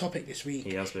been a hot topic this week.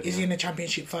 He has been. Is he in a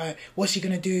championship fight? What's he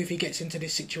going to do if he gets into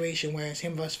this situation where it's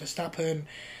him versus Verstappen?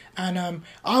 And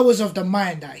I was of the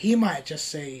mind that he might just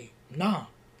say, nah.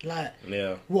 Like,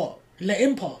 what? Let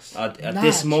him pass. At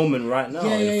this moment right now,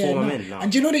 in the form I'm in now.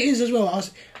 And do you know what it is as well?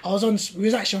 We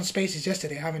was actually on Spaces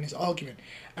yesterday having this argument.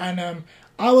 And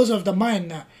I was of the mind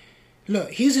that,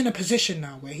 look, he's in a position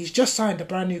now where he's just signed a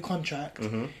brand new contract.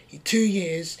 2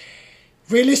 years.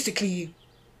 Realistically,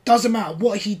 doesn't matter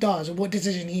what he does or what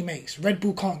decision he makes. Red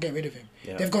Bull can't get rid of him.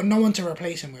 Yeah. They've got no one to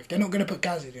replace him with. They're not going to put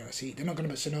Gasly in that seat. They're not going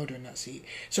to put Tsunoda in that seat.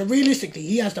 So realistically,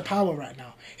 he has the power right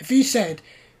now. If he said,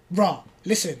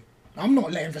 listen, I'm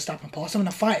not letting Verstappen pass. I'm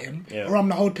going to fight him, or I'm going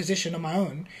to hold position on my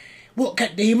own.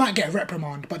 He might get a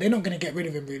reprimand, but they're not going to get rid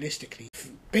of him realistically.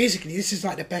 Basically, this is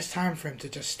like the best time for him to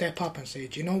just step up and say,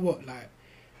 do you know what? Like,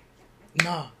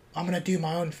 nah, I'm going to do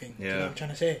my own thing. Yeah. Do you know what I'm trying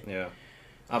to say? Yeah.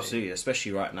 Absolutely,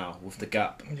 especially right now with the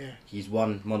gap. Yeah. He's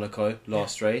won Monaco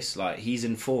last race. Like, he's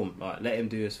in form. Like, let him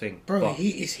do his thing. Bro,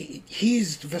 he's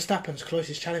Verstappen's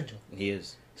closest challenger. He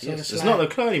is. So it's not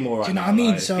Leclerc anymore right now. Do you know what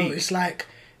I mean? So it's like,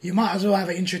 you might as well have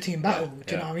an intra-team battle.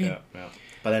 Do you know what I mean? Yeah.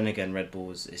 But then again, Red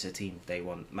Bull it's a team. They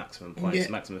want maximum points,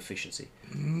 maximum efficiency.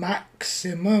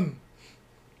 Maximum.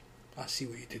 I see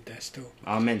what you did there still.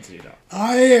 I meant to do that.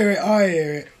 I hear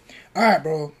it. Alright,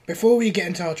 bro. Before we get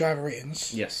into our driver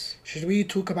ratings, should we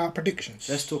talk about predictions?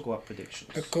 Let's talk about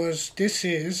predictions. Because this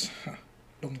is a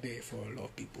long day for a lot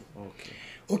of people.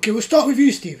 Okay, we'll start with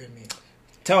you, Stephen.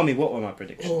 Tell me, what were my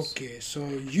predictions? Okay, so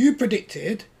you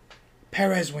predicted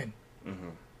Perez win.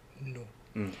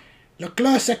 No.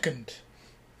 Leclerc second.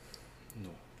 No.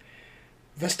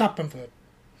 Verstappen third.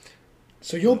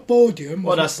 So your podium.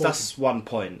 Well, that's 1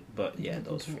 point, but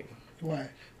those three. Why?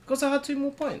 Because I had 2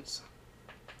 more points.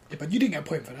 Yeah, but you didn't get a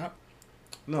point for that.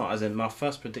 No, as in my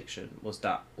first prediction was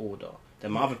that order.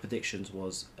 Then my other predictions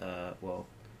was, at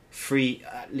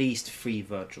least 3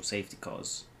 virtual safety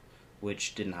cars,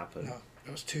 which didn't happen. No,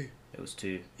 it was 2. It was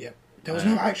 2. Yep. There was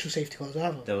no actual safety cars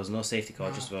either. There was no safety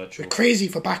car, just virtual. We're crazy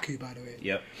for Baku, by the way.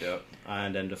 Yep.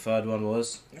 And then the third one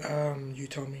was... You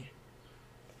told me.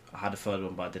 I had a third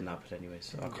one, but it didn't happen anyway,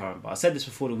 so I can't remember. I said this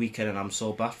before the weekend, and I'm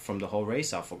so baffed from the whole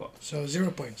race, I forgot. So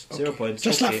 0 points. Okay. 0 points.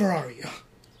 Just like Ferrari.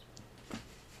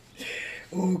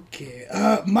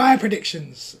 Okay. My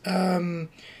predictions.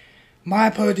 My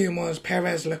podium was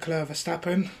Perez, Leclerc,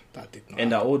 Verstappen. That did not happen. In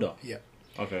that order? Yeah.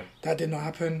 Okay. That did not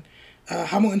happen.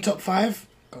 Hamilton top 5.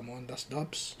 Come on, that's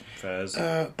dubs. Fairs.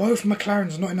 Both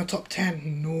McLarens not in the top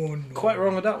 10. No. Quite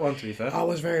wrong with that one, to be fair. I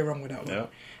was very wrong with that one. Yeah.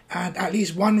 And at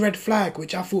least 1 red flag,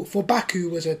 which I thought for Baku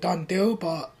was a done deal,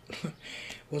 but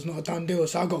was not a done deal.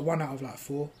 So I got 1 out of like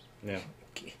 4. Yeah.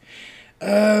 Okay.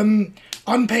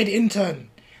 Unpaid intern.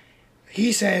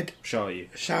 He said, Shower you.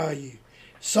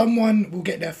 Someone will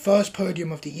get their first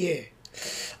podium of the year.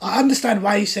 I understand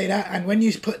why you say that, and when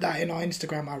you put that in our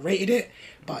Instagram, I rated it,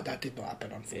 but that did not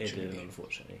happen, unfortunately. It did,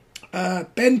 unfortunately.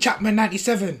 Ben Chapman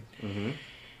 97. Mm-hmm.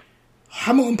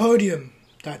 Hamilton podium.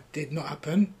 That did not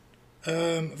happen.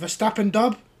 Verstappen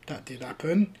dub. That did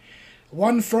happen.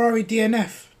 1 Ferrari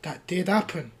DNF. That did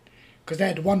happen. Because they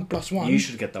had 1+1. You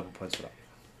should get double points for that.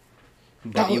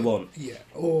 But you won't. Yeah.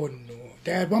 Oh no.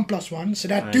 They had 1+1, so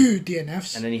they had 2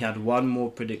 DNFs. And then he had 1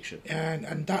 more prediction.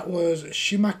 And that was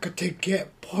Schumacher to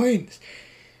get points.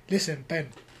 Listen, Ben.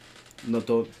 No,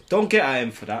 don't get at him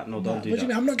for that. No, don't do that. What do you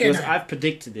mean? I'm not getting at him. I've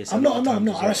predicted this. I'm not.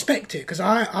 I respect it because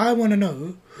I want to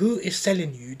know who is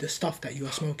selling you the stuff that you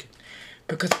are smoking,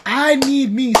 because I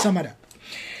need me some of that.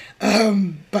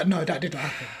 But no, that did not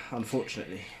happen.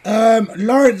 Unfortunately.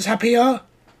 Lawrence happier.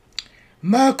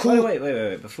 Merkel.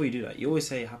 Wait. Before you do that, you always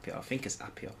say happier. I think it's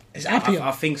happier. It's happier. I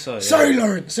think so. Yeah. Sorry,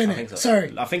 Lawrence, innit? I think so.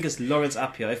 Sorry. I think it's Lawrence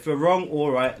happier. If we're wrong, all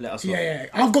right, let us know. Yeah.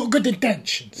 I've got good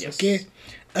intentions. Yes. Okay.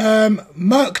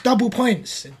 Merck double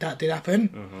points. That did happen.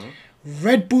 Mm-hmm.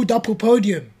 Red Bull double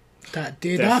podium. That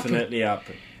did Definitely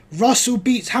happened. Russell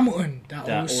beats Hamilton. That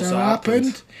also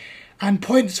happened. And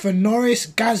points for Norris,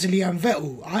 Gasly and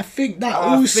Vettel. I think that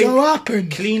also happened.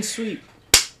 Clean sweep.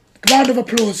 Round of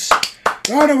applause.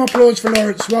 Round of applause for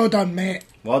Lawrence. Well done, mate.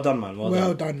 Well done, man.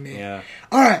 Well done, mate. Yeah.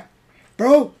 Alright,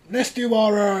 bro. Let's do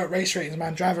our race ratings,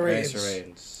 man. Driver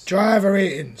ratings. Driver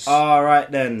ratings. Alright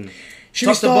then. Should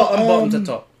top we start, to bottom, bottom to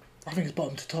top. I think it's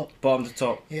bottom to top. Bottom to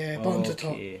top. Yeah, bottom to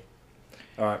top.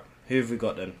 Alright, who have we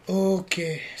got then?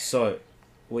 Okay. So,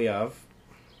 we have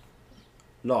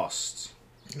Lost.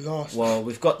 Well,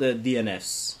 we've got the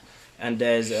DNFs, and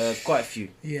there's quite a few.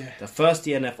 Yeah. The first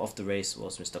DNF of the race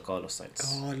was Mr. Carlos Sainz.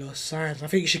 Carlos Sainz. I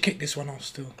think you should kick this one off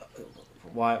still.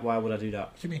 Why would I do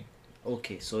that? What do you mean?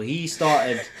 Okay, so he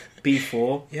started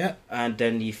B4. Yeah. And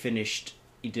then he finished...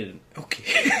 He didn't.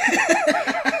 Okay.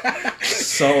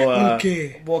 So,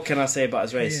 what can I say about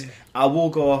his race? Yeah. I will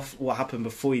go off what happened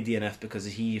before he DNF because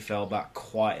he fell back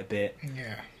quite a bit.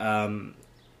 Yeah. I'll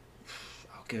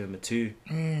give him a 2.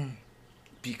 Mm.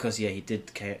 Because he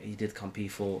did come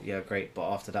P4, yeah, great. But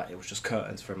after that, it was just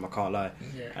curtains for him. I can't lie.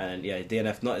 Yeah. And yeah,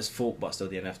 DNF, not his fault, but still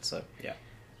DNF'd. So yeah,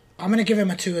 I'm gonna give him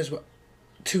a 2 as well.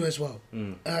 2 as well.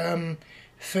 Mm.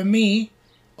 For me,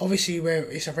 obviously,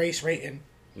 it's a race rating.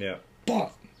 Yeah.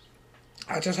 But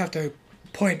I just have to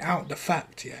point out the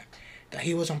fact, that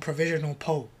he was on provisional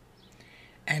pole,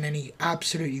 and then he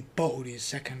absolutely bottled his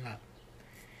second lap.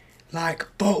 Like,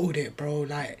 bottled it, bro.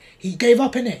 Like, he gave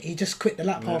up in it. He just quit the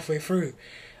lap halfway through.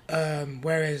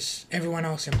 Whereas everyone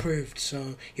else improved.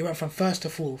 So, he went from 1st to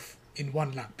 4th in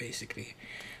 1 lap, basically.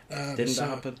 Didn't that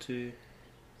happen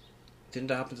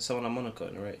to someone at Monaco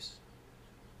in the race?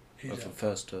 Went from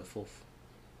 1st to 4th.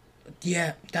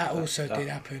 Yeah, that also did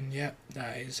happen. Yeah,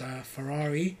 that is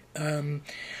Ferrari.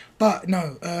 But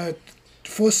no,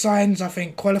 for Sainz, I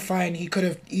think qualifying he could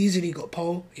have easily got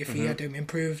pole if he had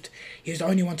improved. He was the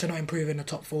only one to not improve in the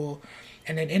top 4.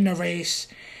 And then in the race,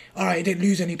 alright, he didn't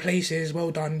lose any places. Well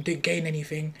done, didn't gain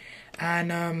anything.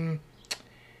 And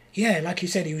yeah, like you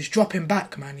said, he was dropping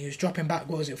back, man. He was dropping back.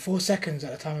 What was it, 4 seconds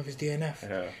at the time of his DNF?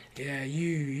 Yeah. Yeah,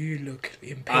 you look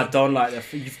in pain. I don't like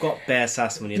that. You've got bare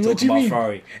sass when you're What talking do you about mean?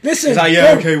 Ferrari. Listen, it's like,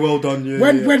 yeah, okay, well done. Yeah,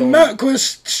 when don't. Merck was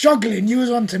struggling, you was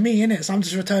on to me, innit? So I'm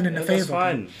just returning the favour. That's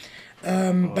fine.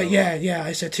 But yeah,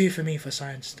 it's a 2 for me for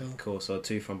Sainz still. Cool, so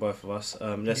 2 from both of us.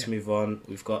 Let's move on.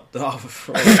 We've got the other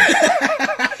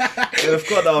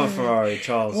Ferrari.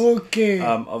 Charles. Okay.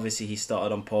 Obviously he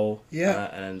started on pole. Yeah.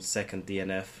 And then second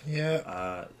DNF.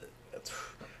 Yeah.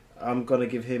 I'm gonna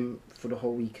give him for the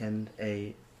whole weekend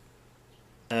a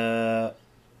Gonna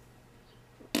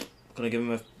give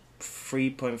him a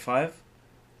 3.5.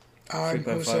 I'm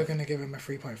 3.5. also going to give him a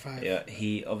 3.5. Yeah,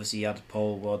 he obviously had the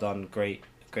pole, well done, great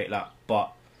lap,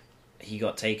 but he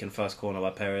got taken first corner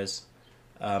by Perez.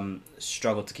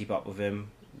 Struggled to keep up with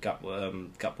him. Gap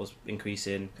was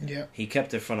increasing. Yeah. He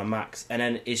kept in front of Max, and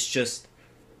then it's just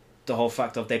the whole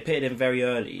fact of they pitted him very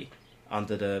early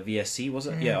under the VSC, was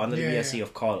it? Under the VSC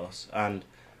of Carlos, and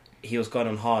he was going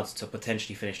on hard to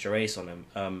potentially finish the race on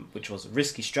him, which was a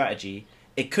risky strategy.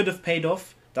 It could have paid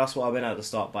off. That's what I went at the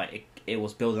start, but it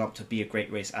was building up to be a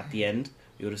great race at the end.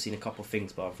 We would have seen a couple of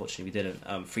things, but unfortunately we didn't.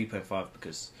 3.5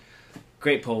 because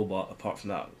great pole, but apart from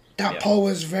that... That pole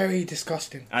was very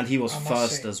disgusting. And he was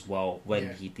first as well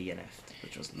when he DNF'd,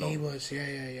 which was low. He was,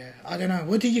 yeah. I don't know.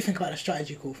 What did you think about the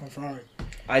strategy call from Ferrari?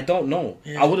 I don't know.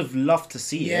 Yeah. I would have loved to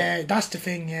see it. Yeah, that's the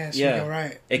thing, so you're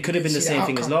right. It could have been the same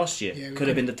thing as last year. Yeah, could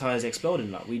have been the tyres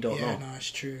exploding. Like, we don't know. Yeah, no, it's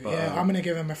true. But, I'm going to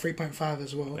give him a 3.5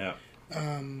 as well. Yeah.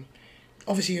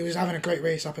 Obviously, he was having a great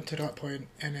race up until that point,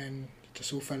 and then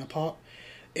just all fell apart.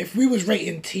 If we was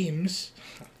rating teams...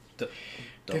 The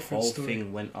whole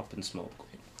thing went up in smoke.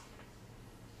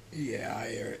 Yeah, I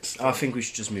hear it. I think we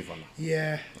should just move on now.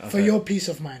 Yeah, okay. For your peace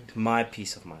of mind. My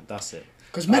peace of mind, that's it.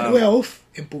 Because mental health,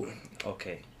 important.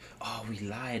 Okay. Oh, we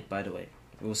lied, by the way.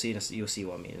 You'll see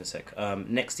what I mean in a sec.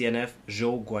 Next DNF,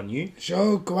 Zhou Guanyu.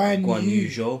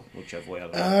 Zhou, whichever way I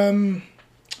like.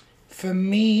 For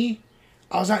me,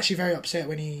 I was actually very upset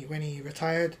when he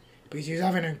retired because he was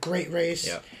having a great race.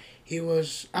 Yeah. He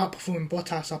was outperforming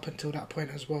Bottas up until that point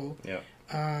as well. Yeah.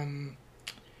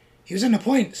 He was in the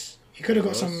points. He could have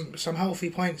got some healthy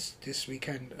points this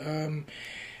weekend.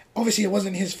 Obviously, it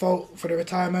wasn't his fault for the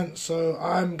retirement, so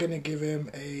I'm going to give him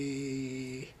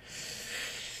a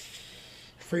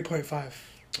 3.5.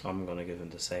 I'm going to give him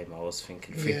the same. I was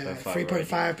thinking 3.5. Yeah,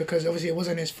 3.5 because obviously it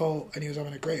wasn't his fault and he was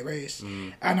having a great race.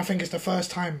 And I think it's the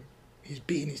first time he's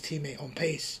beaten his teammate on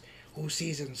pace all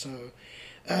season. So,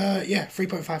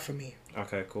 3.5 for me.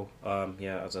 Okay, cool.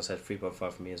 As I said,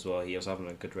 3.5 for me as well. He was having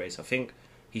a good race. I think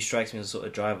he strikes me as the sort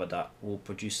of driver that will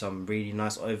produce some really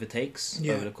nice overtakes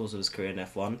over the course of his career in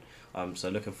F1. So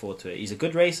looking forward to it. He's a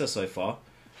good racer so far.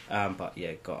 But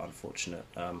yeah, got unfortunate.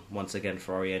 Once again,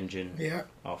 Ferrari engine. Yeah.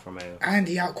 Alfa Romeo. And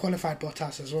he outqualified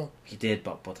Bottas as well. He did,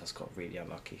 but Bottas got really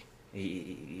unlucky.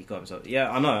 He got himself... Yeah,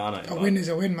 I know. A win is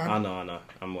a win, man. I know.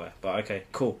 I'm aware. But okay,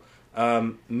 cool.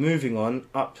 Moving on,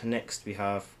 up next we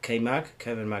have Kevin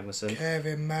Magnussen.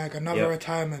 Kevin Mag, another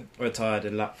retirement. Retired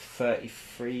in lap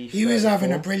 33. He was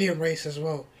having a brilliant race as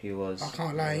well. He was. I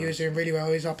can't lie, he was doing really well.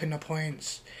 He was up in the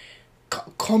points.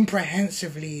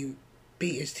 Comprehensively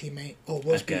beat his teammate, or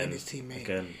was beating his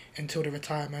teammate until the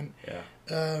retirement. Yeah.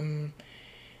 I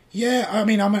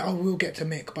will get to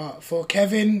Mick, but for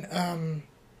Kevin, I'm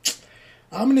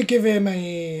gonna give him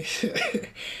a.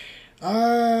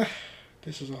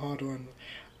 This was a hard one.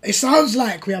 It sounds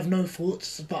like we have no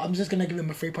thoughts, but I'm just gonna give him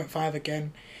a 3.5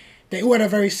 again. They all had a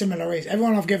very similar race.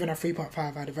 Everyone I've given a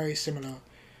 3.5 had a very similar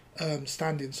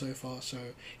standing so far. So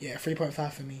yeah,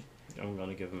 3.5 for me. I'm going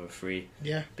to give him a 3.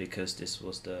 Yeah. Because this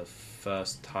was the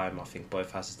first time I think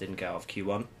both Hasses didn't get out of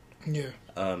Q1. Yeah.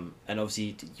 And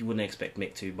obviously you wouldn't expect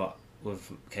Mick to, but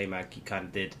with K-Mag he kind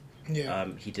of did. Yeah.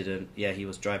 He didn't. Yeah, he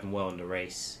was driving well in the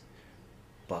race,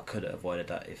 but could have avoided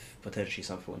that if potentially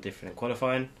something went different in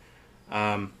qualifying.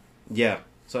 So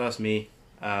that's me.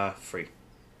 3.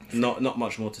 Not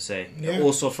much more to say. Yeah.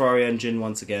 Also Ferrari engine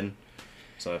once again.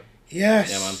 So...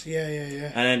 Yes. Yeah, man.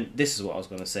 Yeah. And then this is what I was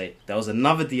going to say. There was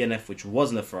another DNF which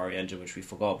wasn't a Ferrari engine, which we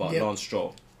forgot about. Lance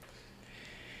Stroll.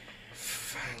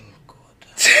 Thank God.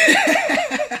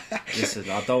 Listen,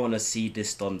 I don't want to see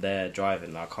this done there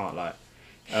driving. I can't lie.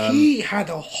 He had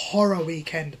a horror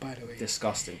weekend, by the way.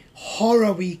 Disgusting.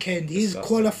 Horror weekend. His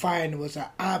qualifying was an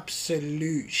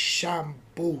absolute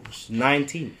shambles.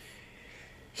 19.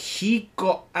 He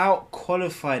got out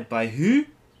qualified by who?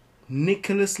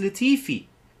 Nicholas Latifi.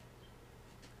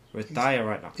 Retire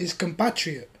right now. His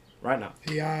compatriot. Right now.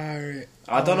 Yeah.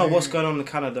 I don't know what's going on in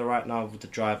Canada right now with the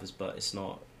drivers, but it's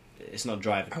not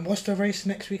driving. And what's the race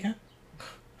next weekend?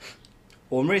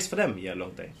 One race for them? Yeah,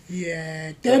 long day.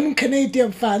 Yeah, them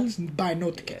Canadian fans buy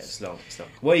no tickets. Yeah, it's long.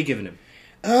 What are you giving him?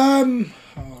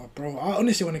 Bro, I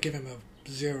honestly want to give him a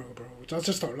 0, bro. I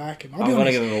just don't like him. I'm going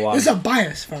to give him a 1. It's a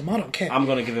bias, fam. I don't care. I'm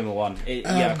going to give him a 1.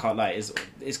 I can't lie.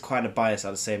 It's kind of biased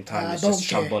at the same time. It's just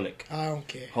shambolic. I don't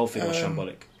care. Whole thing was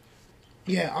shambolic.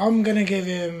 Yeah, I'm going to give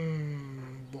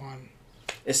him 1.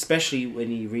 Especially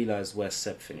when you realise where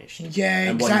Seb finished. Yeah,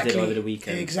 and exactly. what he did over the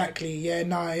weekend. Exactly. Yeah,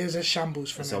 it was a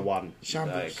shambles for me. It's a 1.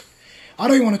 Shambles. I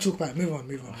don't even want to talk about it. Move on.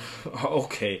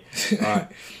 Okay. Alright.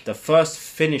 The first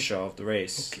finisher of the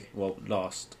race. Okay. Well,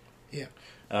 last. Yeah.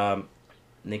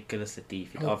 Nicholas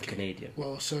Latifi, the other Canadian.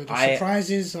 Well, so the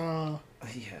surprises are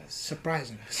yes,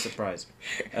 surprising. Surprising.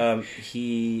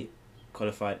 He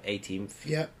qualified 18th.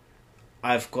 Yep.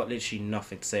 I've got literally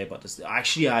nothing to say about this.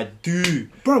 Actually, I do.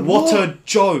 Bro, what a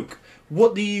joke.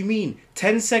 What do you mean?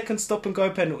 10-second stop and go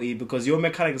penalty because your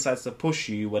mechanic decides to push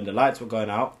you when the lights were going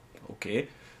out. Okay.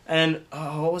 And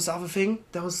what was the other thing?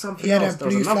 There was something else. There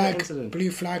was another incident.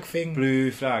 Blue flag thing. Blue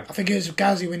flag. I think it was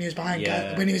Gasly when he was behind.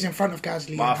 When he was in front of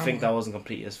Gasly. But I think that wasn't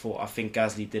completely his fault. I think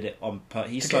Gasly did it on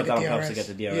purpose. He slowed down on purpose to get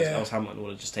the DRS. Else Hamilton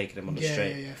would have just taken him on the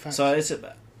straight. So it's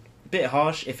a bit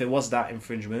harsh if it was that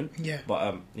infringement. Yeah.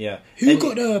 But yeah. Who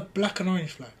got the black and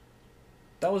orange flag?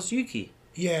 That was Yuki.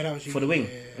 Yeah, that was Yuki. For the wing.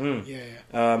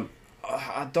 Yeah.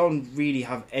 I don't really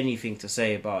have anything to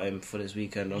say about him for this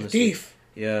weekend, honestly. Latif.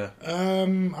 Yeah.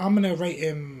 I'm gonna rate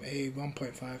him a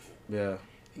 1.5. Yeah.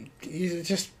 He's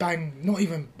just bang, not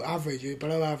even average,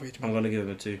 below average. Man. I'm gonna give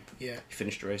him a 2. Yeah. He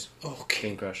finished the race. Okay.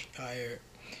 Clean crash. I hear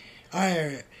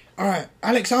it. Alright,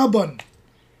 Alex Albon,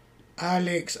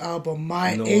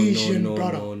 my Asian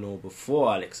brother. No,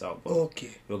 before Alex Albon.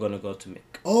 Okay. We're gonna go to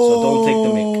Mick. So don't take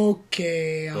the Mick.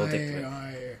 Okay. Don't take the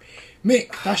Mick.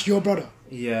 Mick, that's your brother.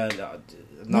 Yeah.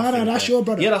 No, that's your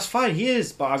brother. Yeah, that's fine. He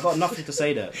is, but I got nothing to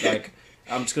say there. Like,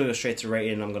 I'm just gonna go straight to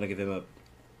rating. I'm gonna give him a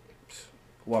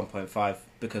 1.5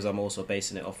 because I'm also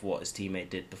basing it off what his teammate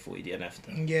did before he DNF'd.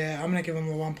 Yeah, I'm gonna give him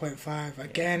a 1.5.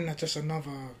 Again, just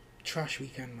another trash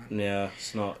weekend, man. Yeah,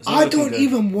 it's not I don't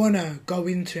even wanna go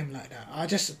into him like that. I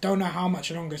just don't know how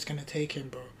much longer it's gonna take him,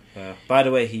 bro. Yeah. By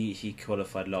the way, he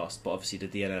qualified last, but obviously the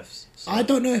DNFs. So. I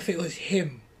don't know if it was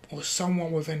him or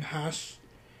someone within Haas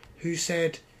who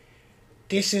said,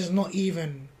 "This is not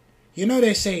even." You know,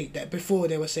 they say that before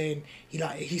they were saying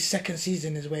his second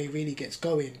season is where he really gets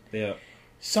going. Yeah.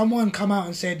 Someone come out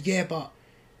and said, "Yeah, but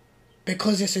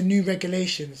because it's a new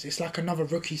regulations, it's like another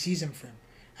rookie season for him."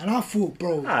 And I thought,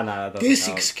 bro, this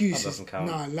excuse is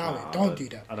allow it. Don't do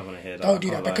that. I don't want to hear that. Don't do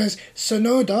that because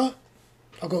Sonoda,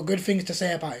 I've got good things to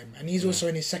say about him, and he's also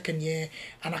in his second year,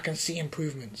 and I can see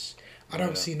improvements. I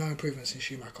don't see no improvements in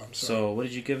Schumacher. So what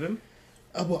did you give him?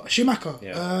 What Schumacher?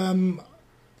 Yeah.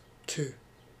 2.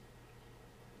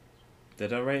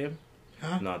 Did I rate him?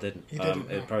 Huh? No, I didn't. You didn't,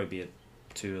 It'd probably be a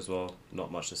 2 as well.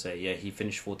 Not much to say. Yeah, he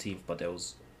finished 14th, but there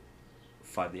was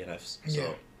 5 DNFs.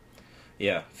 So,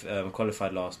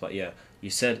 qualified last. But yeah,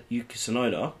 you said Yuki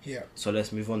Tsunoda. Yeah. So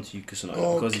let's move on to Yuki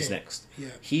Tsunoda because he's next. Yeah.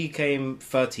 He came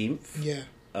 13th. Yeah.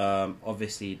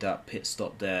 Obviously that pit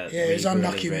stop there. Yeah, he was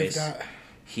unlucky with that.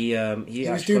 He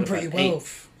was doing pretty well.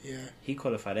 8th. Yeah. He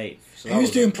qualified 8th. So he was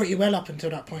doing pretty well up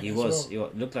until that point. He was. He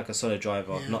looked like a solid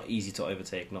driver. Yeah. Not easy to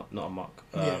overtake. Not a muck.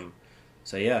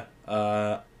 So yeah.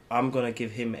 I'm gonna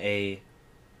give him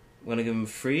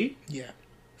 3. Yeah.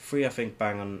 3, I think,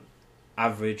 bang on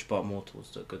average, but more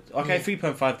towards the good. Okay,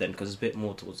 3.5 then, because it's a bit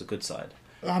more towards the good side.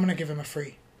 I'm gonna give him a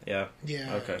 3. Yeah.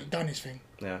 Yeah. Okay. Done his thing.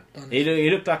 Yeah. He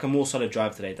looked like a more solid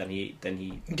drive today than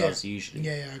he does usually.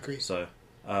 Yeah, I agree. So.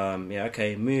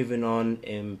 Okay, moving on.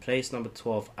 In place number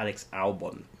 12, Alex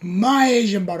Albon. My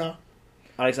Asian brother.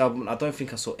 Alex Albon, I don't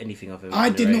think I saw anything of him. I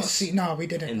did not see. No, we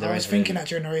didn't. I was thinking that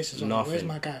during the race as well. Nothing. Where's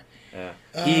my guy? Yeah.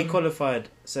 He qualified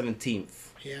 17th.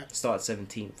 Yeah. Started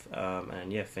 17th.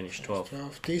 And finished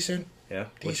 12th. Decent. Yeah.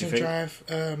 Decent drive.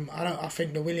 I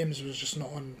think the Williams was just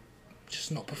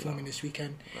not performing this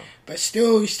weekend. No. But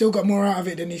still, he still got more out of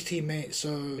it than his teammates.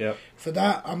 So for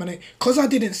that, because I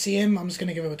didn't see him, I'm just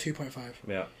gonna give him a 2.5.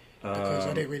 Yeah. Because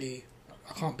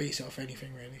I can't base it off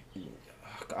anything really.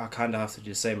 I kind of have to do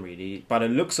the same really. By the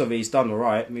looks of it, he's done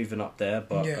alright, moving up there.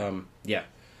 But yeah.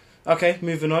 Okay,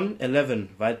 moving on. 11,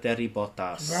 Valtteri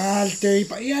Bottas.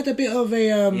 But he had a bit of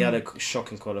a... he had a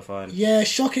shocking qualifying. Yeah,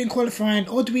 shocking qualifying.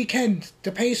 Odd weekend.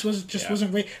 The pace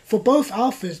wasn't really... For both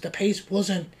Alphas, the pace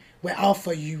wasn't where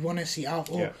Alpha you want to see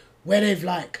Alpha, or where they've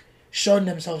shown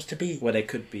themselves to be. Where they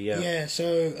could be, yeah. Yeah, so,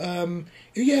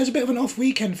 it was a bit of an off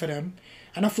weekend for them.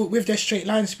 And I thought with their straight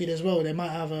line speed as well, they might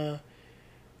have a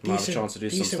chance to do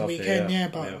some stuff weekend. Here,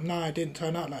 but no, it didn't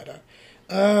turn out like that.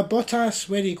 Bottas,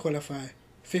 where did he qualify?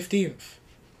 15th.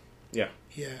 Yeah.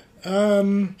 Yeah.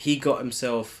 He got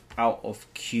himself out of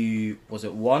was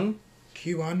it 1?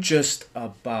 Q1. Just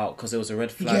about, because there was a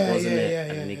red flag, wasn't it?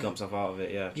 And then he got himself out of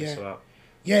it, just about.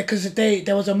 Yeah, because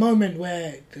there was a moment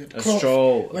where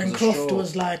Croft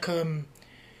was like, and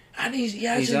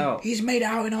he's out. He's made it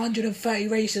out in 130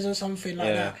 races or something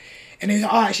like that. And he's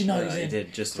like, actually, no, he's in. He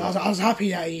did, just so I was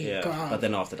happy that he got out. But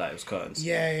then after that, it was curtains.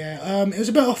 Yeah. It was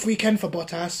a bit off weekend for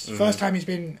Bottas. Mm-hmm. First time he's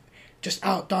been just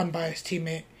outdone by his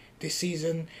teammate this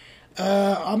season.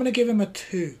 I'm going to give him a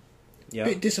 2. Yeah.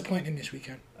 Bit disappointing this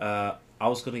weekend. I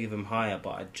was gonna give him higher,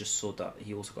 but I just saw that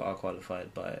he also got out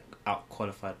qualified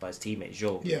by his teammate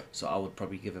Joe. Yeah. So I would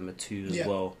probably give him a 2 as Yeah.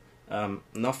 well.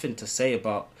 Nothing to say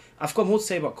about. I've got more to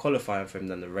say about qualifying for him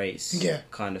than the race. Yeah.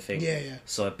 Kind of thing. Yeah.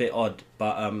 So a bit odd,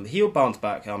 but he'll bounce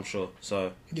back, I'm sure.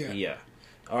 So yeah.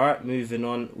 All right, moving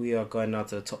on. We are going now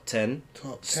to the top 10.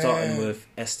 Starting with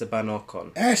Esteban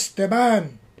Ocon.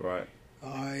 Esteban. Right.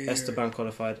 Esteban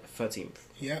qualified 13th.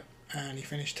 Yep, and he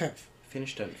finished 10th.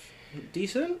 Finished 10th.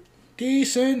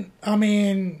 Decent. I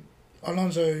mean,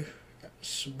 Alonso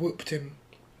whooped him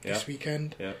this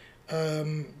weekend. Yeah.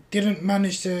 Didn't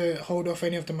manage to hold off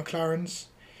any of the McLarens.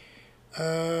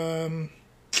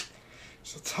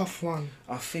 It's a tough one.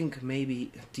 I think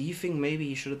maybe. Do you think maybe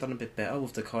he should have done a bit better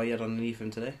with the car he had underneath him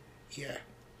today? Yeah.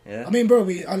 Yeah. I mean, bro,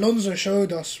 Alonso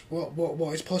showed us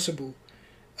what is possible.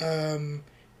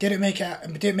 Didn't make it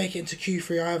into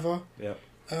Q3 either. Yeah.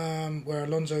 Where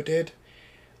Alonso did.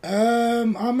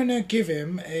 I'm gonna give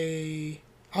him a.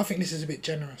 I think this is a bit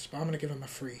generous, but I'm gonna give him a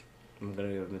 3. I'm gonna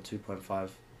give him a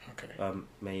 2.5. Okay.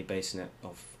 Mainly basing it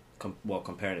off.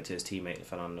 Comparing it to his teammate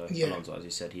Fernando Alonso, as you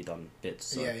said, he done bits.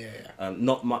 So,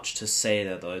 not much to say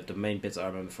there though. The main bits I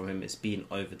remember from him is being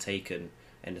overtaken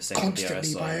in the second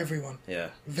constantly by everyone. Yeah.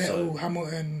 Vettel,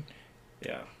 Hamilton.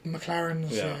 Yeah.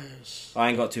 McLaren's. Yeah. I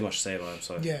ain't got too much to say about him.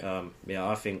 So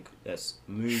I think let's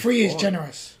move. 3 is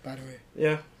generous, by the way.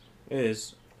 Yeah, it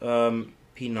is.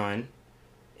 P9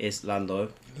 is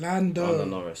Lando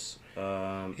Norris.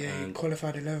 He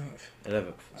qualified 11th.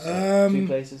 11th. So 2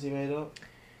 places he made up.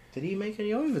 Did he make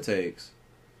any overtakes?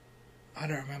 I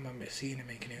don't remember seeing him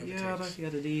make any overtakes. Yeah, I don't think he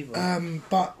had it either.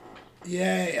 But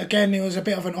yeah, again, it was a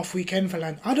bit of an off weekend for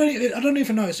Lando. I don't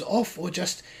even know if it's off or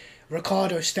just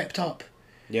Ricciardo stepped up.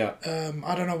 Yeah.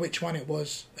 I don't know which one it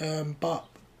was. But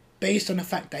based on the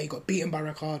fact that he got beaten by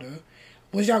Ricciardo,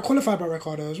 was he out qualified by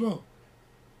Ricciardo as well?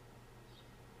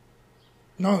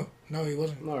 No, he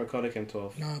wasn't. No, Ricciardo came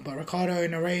 12th. No, but Ricciardo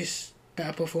in a race,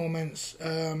 better performance.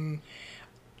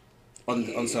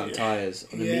 On certain tyres.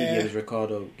 On the mediums,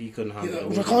 Ricciardo, he couldn't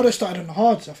handle it. Ricciardo started on the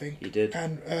hards, I think. He did.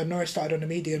 And Norris started on the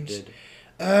mediums. He did.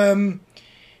 I'm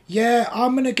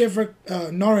going to give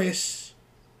Norris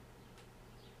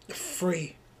a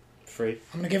 3. 3?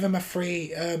 I'm going to give him a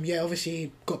 3. Obviously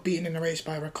he got beaten in the race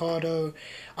by Ricciardo.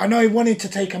 I know he wanted to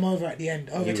take him over at the end,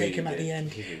 overtake him at the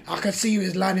end. I could see he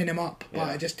was lining him up,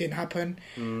 but it just didn't happen.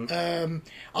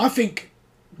 I think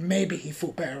maybe he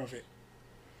thought better of it.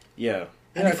 Yeah.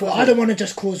 And he thought, I don't want to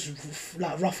just cause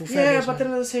ruffle feathers. Yeah, but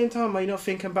then at the same time, are you not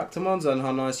thinking back to Monza and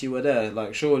how nice you were there?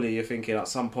 Like, surely you're thinking at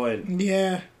some point.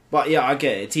 Yeah. But yeah, I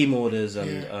get it. Team orders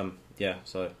and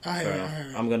so fair enough.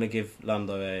 I I'm gonna give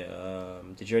Lando a.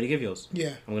 Did you already give yours?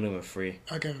 Yeah. I'm gonna give him a 3.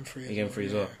 I gave him 3. You gave him 3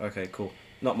 as well. Okay, cool.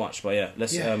 Not much, but yeah.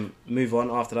 Let's move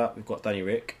on. After that, we've got Danny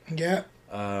Rick. Yeah.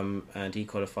 And he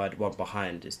qualified 1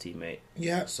 behind his teammate.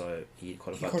 Yeah. So he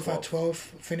qualified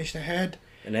 12th, finished ahead.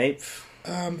 In 8th.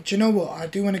 Do you know what? I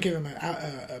do want to give him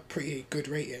a pretty good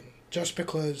rating, just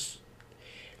because,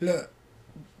 look,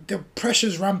 the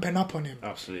pressure's ramping up on him.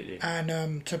 Absolutely.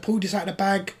 And to pull this out of the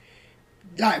bag,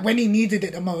 like when he needed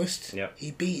it the most, yeah.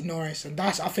 he beat Norris, and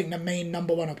that's, I think, the main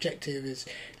number one objective is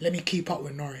let me keep up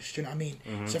with Norris. Do you know what I mean?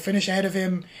 Mm-hmm. So finish ahead of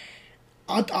him.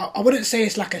 I wouldn't say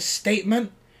it's like a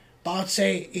statement, but I'd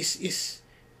say it's.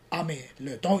 I'm here.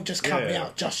 Look, don't just count me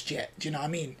out just yet. Do you know what I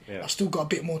mean? Yeah. I've still got a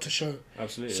bit more to show.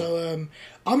 Absolutely. So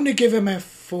I'm gonna give him a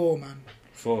 4, man.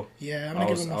 4. Yeah, I'm gonna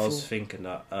give him a 4. I was thinking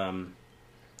that.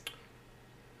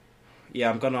 Yeah,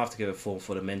 I'm gonna have to give it 4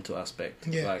 for the mental aspect.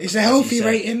 Yeah, like, it's a healthy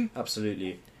rating.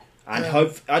 Absolutely. And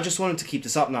I just want him to keep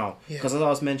this up now because as I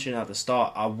was mentioning at the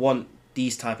start, I want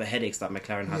these type of headaches that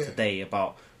McLaren had today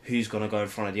about who's going to go in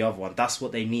front of the other one. That's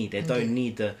what they need. They don't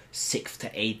need the 6th to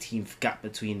 18th gap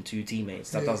between 2 teammates.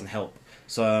 That doesn't help.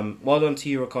 So, well done to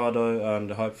you, Ricardo,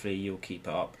 and hopefully you'll keep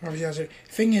it up.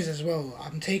 Thing is, as well,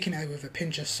 I'm taking it with a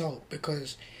pinch of salt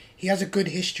because he has a good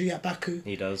history at Baku.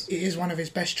 He does. It is one of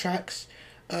his best tracks.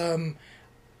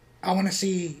 I want to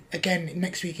see, again,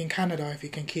 next week in Canada, if he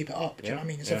can keep it up. Do you know what I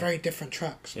mean? It's a very different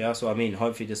track. So. Yeah, that's what I mean.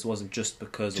 Hopefully this wasn't just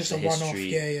because of the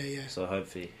history. Yeah. So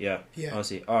hopefully,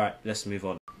 honestly. Alright, let's move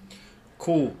on.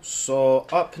 Cool. So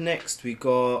up next we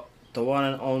got the one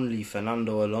and only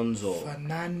Fernando Alonso.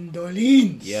 Fernando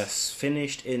Lins. Yes,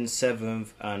 finished in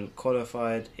 7th and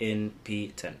qualified in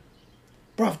P10.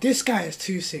 Bruv, this guy is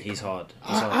too sick. He's hard.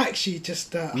 Actually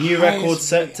just... New record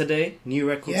set today. New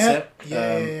record set.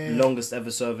 Yeah. Longest ever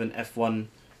serving F1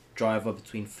 driver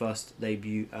between first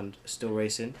debut and still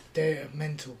racing. They're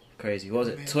mental. Crazy. What was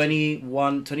it?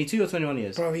 22 or 21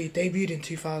 years? Bro, he debuted in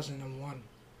 2001.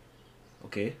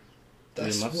 Okay.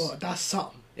 That's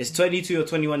something. It's 22 or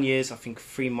 21 years, I think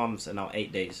 3 months and now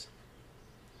 8 days.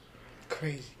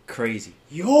 Crazy.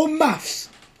 Your maths.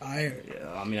 Yeah,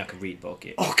 I mean, I can read, but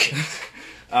okay. Okay.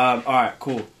 Alright,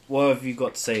 cool. What have you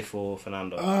got to say for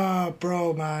Fernando?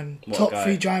 Bro, man. What Top guy.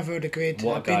 3 driver of the grid.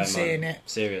 What I've guy, been saying man. it.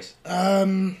 Serious.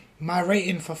 My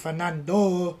rating for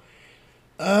Fernando,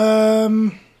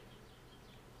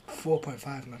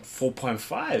 4.5, man.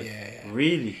 4.5? Yeah.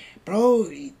 Really? Bro,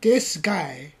 this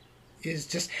guy is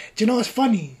just... Do you know what's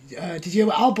funny? Did you hear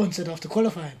what Albon said after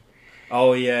qualifying?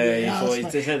 Oh, yeah. Yeah, He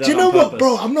said that do you know on what, purpose.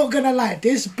 bro? I'm not gonna lie.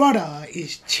 This brother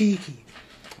is cheeky.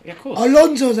 Yeah, of course.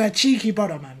 Alonso's a cheeky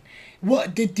brother, man.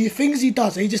 What the things he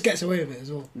does, he just gets away with it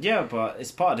as well. Yeah, but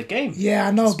it's part of the game. Yeah,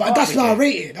 I know, It's but part that's of the why I game.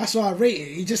 rate it. That's why I rate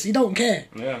it. He don't care.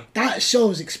 Yeah. That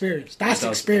shows experience. That's It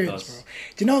does, experience, it does. bro.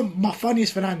 Do you know my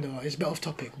funniest Fernando? It's a bit off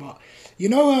topic, but you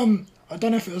know, I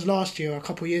don't know if it was last year or a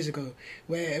couple of years ago,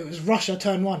 where it was Russia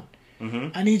turn 1.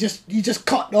 And he just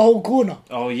cut the whole corner.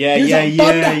 Oh, yeah, He was like,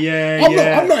 "Bun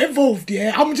that. I'm not involved,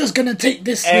 yeah. I'm just gonna take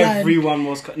this line." Everyone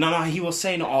was... No, he was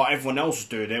saying, oh, everyone else is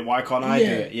doing it. Why can't I do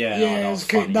it? Yeah, it that was was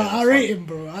cool. funny. Nah, That I was rate funny. him,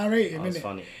 bro. I rate him, That was innit?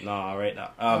 funny. No, I rate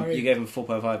that. rate You gave him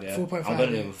 4.5, yeah? 4.5, I'm going to yeah.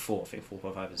 give him 4. I think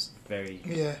 4.5 is very...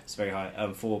 Yeah. It's very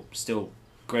high. 4, still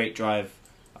great drive.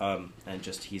 And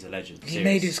just, he's a legend. He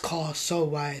made his car so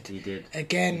wide. He did.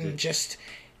 Again, He did. just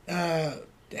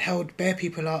held bare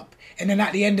people up. And then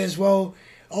at the end as well,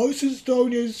 this is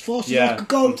only as fast as I Yeah, could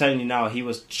go. I'm telling you now, he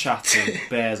was chatting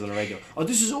bears on the radio. Oh,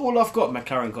 this is all I've got.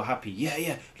 McLaren got happy.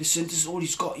 Yeah. Listen, this is all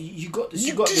he's got. You got this.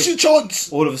 You got This is this. your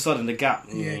chance. All of a sudden, the gap.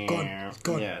 Yeah, gone.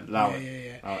 Yeah, allow it.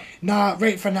 Yeah. Allow it. Nah,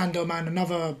 rate Fernando, man.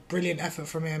 Another brilliant effort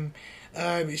from him.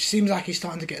 It seems like he's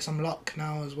starting to get some luck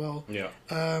now as well. Yeah.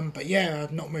 But yeah,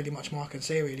 not really much more I can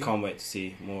say, really. Can't wait to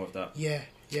see more of that. Yeah,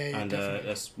 And definitely.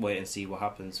 let's wait and see what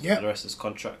happens Yep. for the rest of his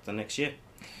contract the next year.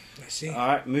 Let's see. All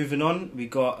right, moving on. We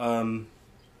got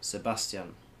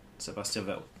Sebastian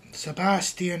Vettel.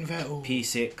 Sebastian Vettel.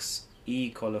 P6. He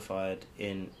qualified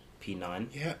in P9.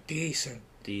 Yeah, decent.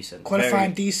 Decent.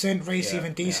 Qualifying Very- decent, race Yeah,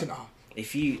 even decenter.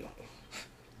 If you...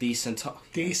 Decenter.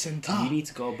 Decenter. You need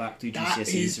to go back to That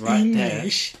GCSEs is right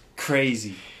English. there.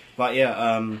 Crazy. But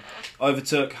yeah,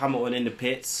 overtook Hamilton in the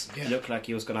pits. Yeah. Looked like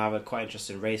he was going to have a quite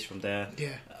interesting race from there.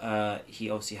 Yeah. He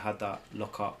obviously had that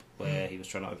lock up where he was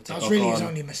trying to overtake That was really his Ocon.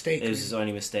 only mistake. It was his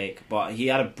only mistake. But he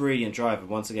had a brilliant drive. And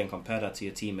once again, compare that to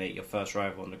your teammate, your first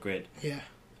rival on the grid. Yeah.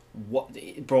 What,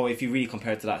 bro, if you really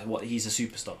compare it to that, he's a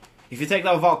superstar. If you take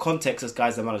that without context, this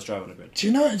guy's the man that's driving on the grid. Do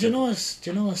you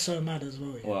know what's so mad as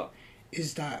well? Yeah? What?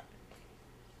 Is that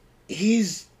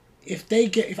if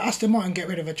Aston Martin get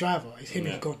rid of a driver, it's him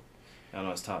Yeah. he's gone. I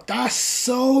know it's tough. That's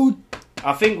so.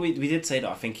 I think we did say that.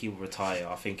 I think he will retire.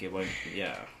 I think it won't.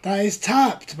 Yeah. That is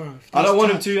tapped, bro. I don't want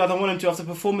him tapped. to. I don't want him to after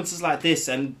performances like this.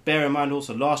 And bear in mind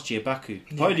also last year Baku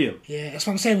podium. Yeah, that's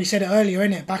what I'm saying. We said it earlier,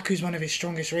 innit? Baku's one of his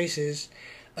strongest races.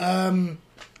 Man,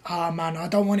 I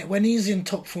don't want it when he's in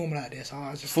top form like this.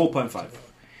 I just 4.5.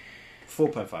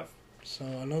 4.5. So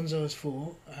Alonso is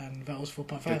 4 and Vettel's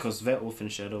 4.5. Because Vettel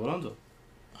finished ahead of Alonso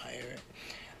I hear it.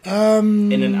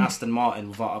 in an Aston Martin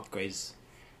without upgrades.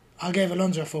 I gave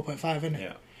Alonso a 4.5, innit?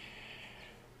 Yeah.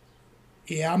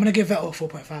 Yeah, I'm gonna give Vettel a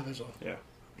 4.5 as well. Yeah.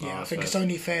 Yeah, Oh, I think fair. it's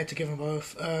only fair to give them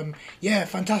both. Yeah,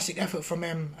 fantastic effort from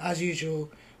him as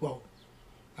usual. Well,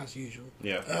 as usual.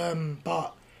 Yeah.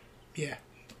 But yeah,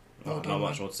 well Not done,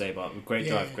 much man. more to say, but great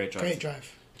Yeah, drive. Great drive. Great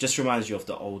drive. Just reminds you of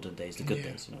the olden days, the good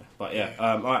Yeah. days, you know. But yeah.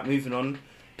 All right, moving on.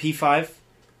 P5,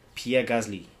 Pierre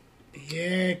Gasly.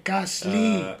 Yeah,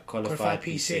 Gasly Qualified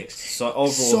P6. So overall,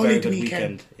 Solid very good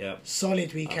weekend. weekend. Yeah,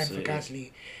 Solid weekend Absolutely. for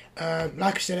Gasly.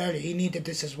 Like I said earlier, he needed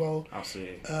this as well.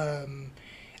 absolutely.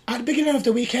 At the beginning of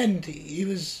the weekend, he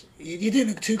didn't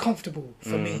look too comfortable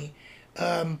for me.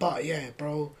 But yeah,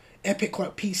 bro, epic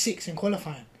P6 in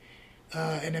qualifying,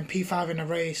 and then P5 in the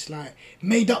race. Like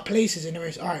made up places in the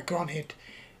race. All right, granted,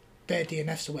 bare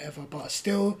DNFs or whatever, but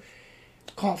still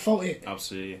can't fault it.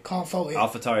 Absolutely. Can't fault it.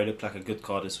 AlphaTauri looked like a good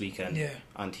car this weekend, Yeah.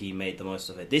 and he made the most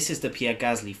of it. This is the Pierre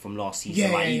Gasly from last season.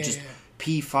 Yeah, like yeah, he yeah, just yeah.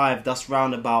 P5, that's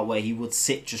roundabout where he would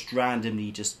sit just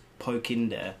randomly, just poke in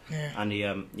there. Yeah. And he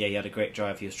had a great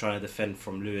drive. He was trying to defend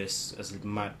from Lewis as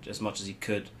much as he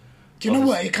could. Do you know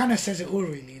what? It kind of says it all,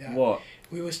 really. That What?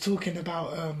 we was talking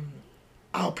about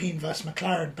Alpine versus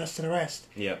McLaren, best of the rest.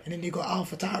 Yeah. And then you got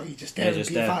AlphaTauri just there They're in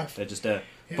just P5. there. They're just there.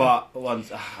 Yeah. But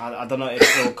once I don't know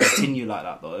if it'll continue like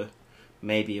that though.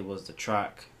 Maybe it was the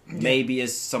track. Maybe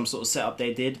it's some sort of setup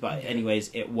they did. But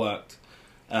anyways, it worked.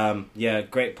 Yeah,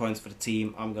 great points for the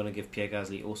team. I'm gonna give Pierre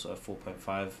Gasly also a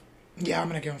 4.5. Yeah, I'm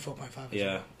gonna give him 4.5. as Yeah,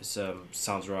 well. it's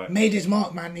sounds right. Made his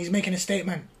mark, man. He's making a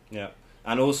statement. Yeah,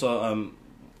 and also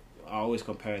I always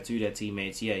compare it to their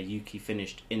teammates. Yeah, Yuki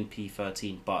finished in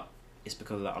P13, but it's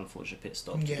because of that unfortunate pit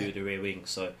stop to Yeah. do the rear wing,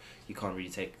 so you can't really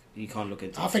take you can't look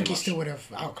into. I think he still would have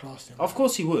outclassed him. Of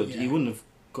course he would. Yeah. He wouldn't have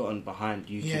gotten behind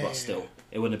Yuki, but still,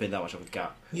 it wouldn't have been that much of a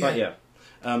gap. But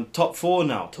top 4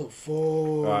 now. Top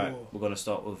 4. Right, we're gonna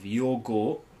start with your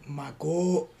GOAT. My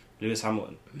GOAT. Lewis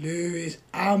Hamilton.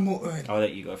 I'll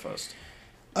let you go first.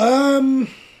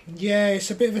 Yeah,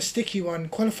 it's a bit of a sticky one.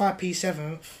 Qualified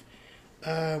P7th.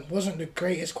 Wasn't the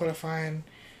greatest qualifying.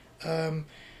 I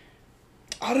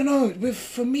don't know.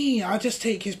 For me, I just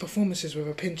take his performances with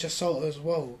a pinch of salt as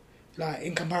well. Like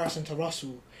in comparison to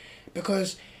Russell,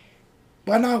 because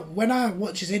when I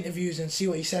watch his interviews and see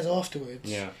what he says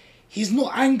afterwards, he's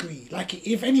not angry. Like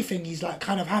if anything, he's like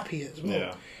kind of happy as well.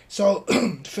 Yeah. So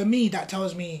for me, that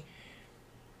tells me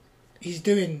he's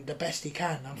doing the best he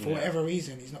can, and for whatever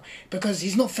reason, he's not, because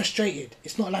he's not frustrated.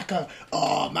 It's not like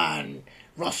oh man,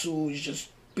 Russell is just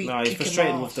he's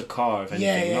frustrated with the car, if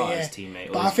anything, not his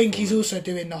teammate. But I think he's also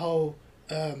doing the whole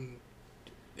like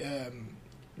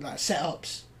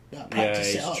setups, like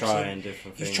practice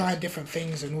setups. He's trying different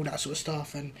things and all that sort of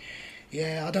stuff. And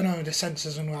I don't know the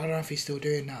sensors and I don't know if he's still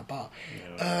doing that, but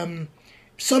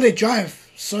solid drive.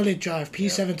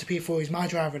 P7 to P4 is my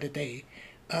driver of the day.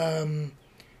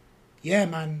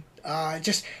 Man.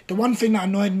 Just the one thing that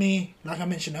annoyed me, like I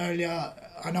mentioned earlier,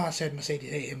 I know I said Mercedes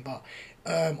hate him, but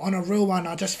on a real one,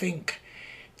 I just think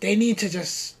they need to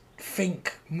just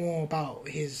think more about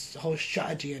his whole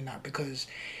strategy and that, because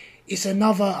it's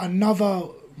another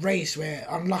race where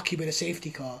unlucky with a safety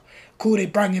car. Cool, they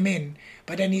bring him in,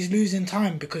 but then he's losing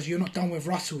time because you're not done with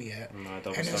Russell yet.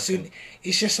 And as soon,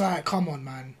 it's just like, come on,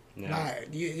 man.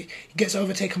 Like he gets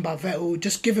overtaken by Vettel.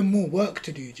 Just give him more work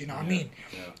to do. Do you know what I mean?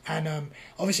 And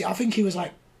obviously, I think he was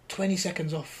like 20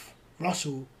 seconds off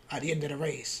Russell at the end of the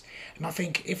race. And I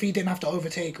think if he didn't have to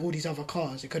overtake all these other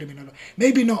cars, it could have been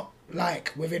maybe not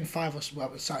like within 5 or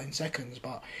certain seconds,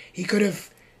 but he could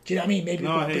have. Do you know what I mean? Maybe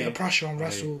put a bit of pressure on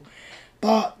Russell.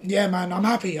 But yeah, man, I'm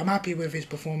happy. I'm happy with his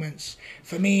performance.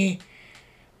 For me,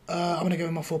 I'm gonna give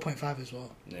him a 4.5 as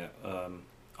well. Yeah.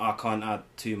 I can't add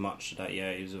too much to that.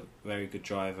 Yeah, he was a very good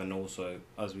driver, and also,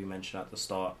 as we mentioned at the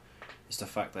start, it's the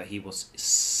fact that he was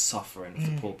suffering for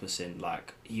porpoising.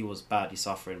 Like, he was badly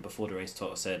suffering before the race.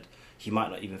 Toto said he might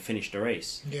not even finish the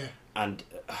race. Yeah. And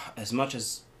as much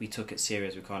as we took it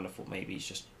serious, we kind of thought maybe he's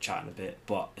just chatting a bit.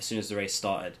 But as soon as the race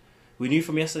started, we knew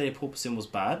from yesterday porpoising was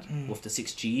bad with the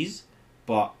 6Gs,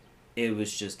 but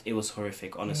it was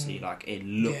horrific, honestly. Like, it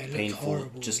looked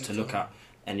painful just to look at.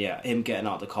 And him getting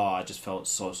out of the car, I just felt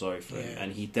so sorry for him.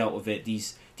 And he dealt with it.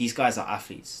 These guys are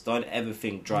athletes. Don't ever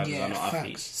think drivers are not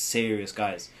athletes. Serious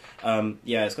guys.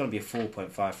 It's going to be a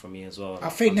 4.5 from me as well. I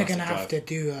think they're going to have to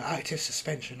do an active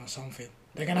suspension or something.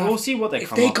 They're gonna. We'll see what they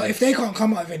come up with. If they can't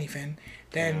come up with anything,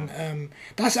 then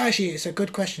that's actually, it's a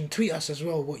good question. Tweet us as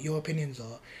well what your opinions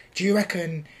are. Do you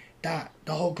reckon that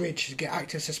the whole grid should get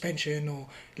active suspension or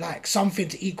like something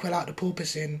to equal out the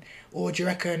porpoising, or do you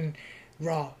reckon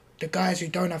the guys who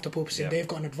don't have the porpoising, they've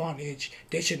got an advantage,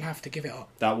 they shouldn't have to give it up?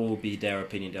 That will be their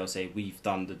opinion. They'll say we've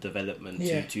done the development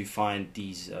to find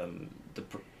these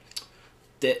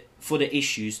for the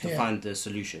issues to find the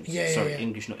solutions.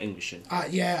 English, not English.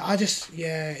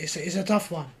 It's a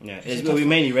tough one. It will be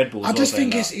mainly Red Bulls. I just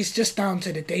think it's just down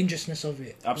to the dangerousness of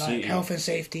it. Absolutely. Like health and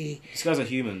safety. These guys are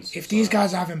humans. If these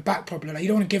guys are having back problems, like, you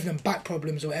don't want to give them back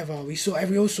problems or whatever. We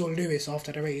all saw Lewis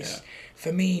after the race.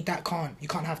 For me, you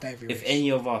can't have that every race. If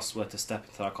any of us were to step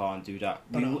into that car and do that,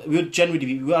 we would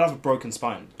have a broken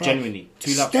spine. Genuinely.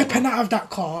 Stepping out of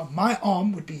that car, my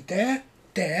arm would be there,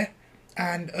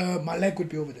 and my leg would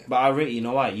be over there. But I really, you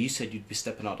know why? You said you'd be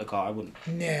stepping out the car. I wouldn't.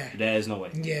 Yeah. There's no way.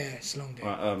 Yeah, it's long day.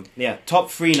 Right, top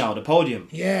 3 now, the podium.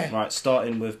 Yeah. Right,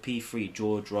 starting with P3,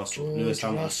 George Russell. Lewis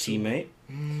Hamilton's teammate.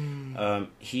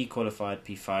 He qualified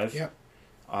P5. Yep.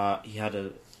 He had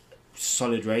a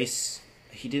solid race.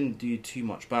 He didn't do too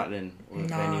much battling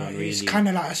with anyone, really. It's kind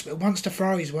of like, once the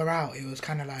Ferraris were out, it was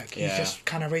kind of like he's just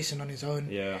kind of racing on his own.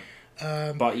 Yeah.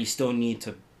 But you still need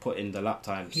to put in the lap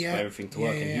times for everything to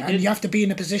work. And you have to be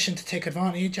in a position to take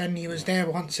advantage, and he was there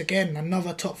once again.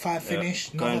 Another top 5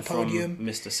 finish, another podium. From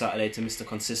Mr. Saturday to Mr.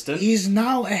 Consistent. He's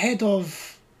now ahead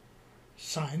of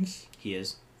Sainz. He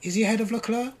is. Is he ahead of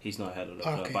Leclerc? He's not ahead of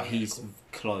Leclerc, but he's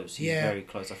close. He's very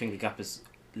close. I think the gap is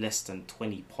less than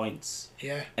 20 points.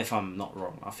 Yeah. If I'm not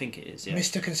wrong. I think it is,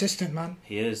 Mr. Consistent, man.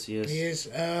 He is.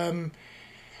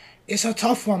 It's a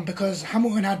tough one because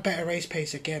Hamilton had better race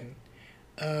pace again.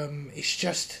 It's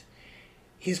just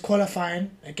his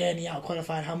qualifying, again, he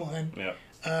out-qualified Hamilton. Yeah.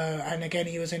 And again,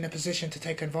 he was in a position to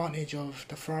take advantage of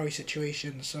the Ferrari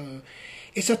situation. So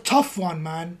it's a tough one,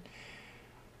 man.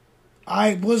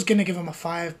 I was going to give him a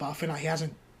 5, but I feel like he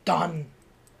hasn't done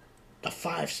the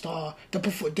 5-star.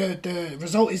 The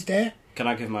result is there. Can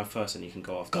I give mine first and you can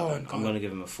go after Go that? on, I'm going to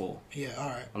give him a 4. Yeah,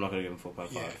 alright. I'm not going to give him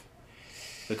 4.5. Yeah.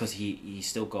 Because he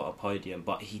still got a podium,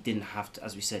 but he didn't have to,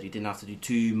 as we said, he didn't have to do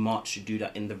too much to do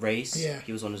that in the race. Yeah.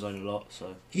 He was on his own a lot,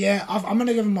 so... Yeah, I'm going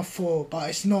to give him a 4, but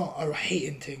it's not a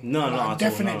hating thing. No, like, no, I'm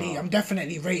definitely, no. I'm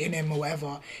definitely rating him or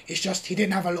whatever. It's just he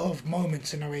didn't have a lot of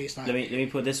moments in the race. Like, Let me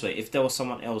put it this way. If there was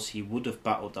someone else he would have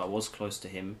battled that was close to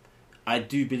him, I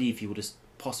do believe he would have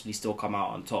possibly still come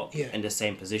out on top in the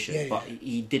same position. Yeah, but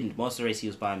he didn't. Most of the race he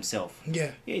was by himself.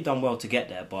 Yeah. Yeah, he done well to get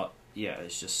there, but yeah,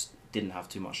 it's just didn't have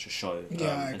too much to show in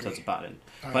terms of battling.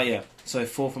 But yeah, so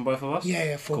 4 from both of us?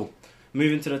 Yeah, 4. Cool.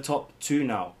 Moving to the top 2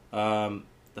 now.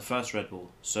 The first Red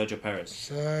Bull, Sergio Perez.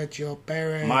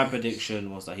 My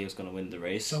prediction was that he was going to win the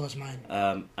race. So was mine.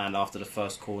 And after the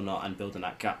first corner and building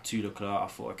that gap to Leclerc, I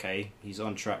thought, okay, he's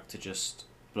on track to just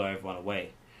blow everyone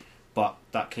away. But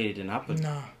that clearly didn't happen.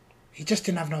 No. He just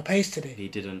didn't have no pace today. He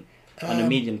didn't. On the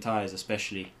medium tyres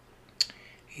especially.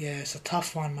 Yeah, it's a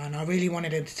tough one, man. I really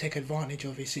wanted him to take advantage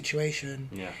of his situation.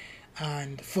 Yeah.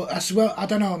 And for as well, I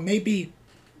don't know, maybe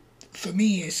for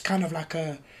me it's kind of like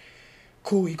a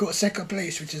cool, he got second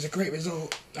place, which is a great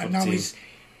result. And now he's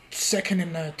second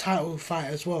in the title fight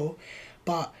as well.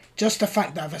 But just the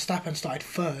fact that Verstappen started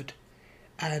third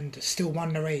and still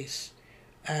won the race,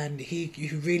 and he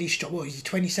really struck, what, he's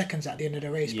 20 seconds at the end of the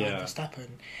race behind Verstappen.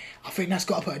 I think that's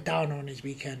got to put a downer on his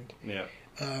weekend. Yeah.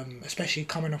 Especially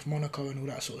coming off Monaco and all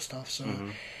that sort of stuff. So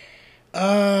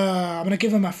I'm going to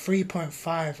give him a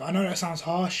 3.5. I know that sounds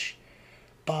harsh,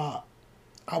 but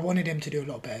I wanted him to do a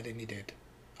lot better than he did.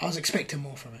 I was expecting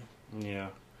more from him. Yeah.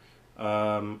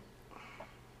 I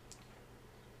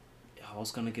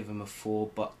was going to give him a 4,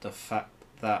 but the fact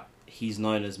that he's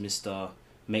known as Mr.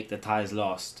 Make the tyres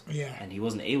last, and he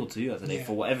wasn't able to do that today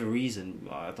for whatever reason,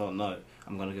 I don't know.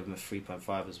 I'm going to give him a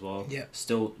 3.5 as well. Yeah.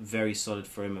 Still very solid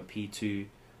for him, a P2.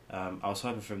 I was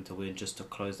hoping for him to win just to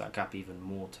close that gap even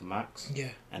more to Max. Yeah.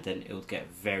 And then it would get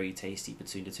very tasty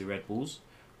between the 2 Red Bulls.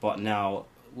 But now,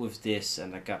 with this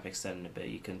and the gap extending a bit,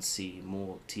 you can see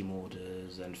more team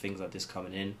orders and things like this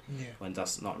coming in when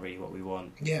that's not really what we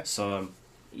want. Yeah. So,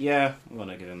 I'm going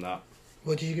to give him that.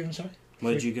 What did you give him, sorry?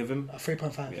 What did you give him?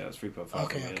 3.5. Yeah, it's 3.5.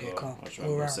 Okay, cool.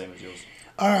 The same as yours.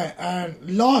 Alright,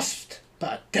 and last,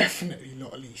 but definitely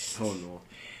not least. Oh no.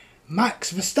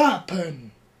 Max Verstappen.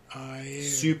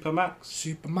 Super Max?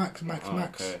 Max.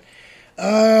 Okay.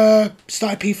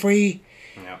 Started P3.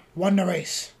 Yeah. Won the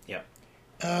race. Yeah.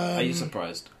 Are you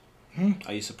surprised?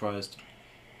 Are you surprised?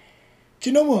 Do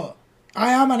you know what?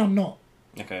 I am and I'm not.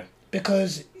 Okay.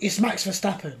 Because it's Max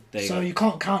Verstappen. You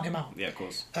can't count him out. Yeah, of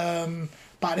course.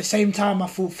 But at the same time, I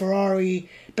thought Ferrari,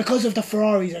 because of the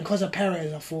Ferraris and because of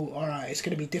Perez, I thought, alright, it's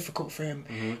going to be difficult for him.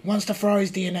 Once the Ferraris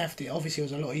DNF'd, it obviously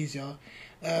was a lot easier.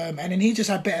 And then he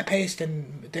just had better pace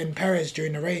than Perez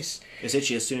during the race. It's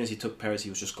literally as soon as he took Perez,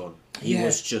 he was just gone. He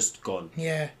was just gone.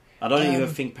 Yeah. I don't even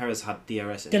think Perez had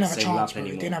DRS in the same lap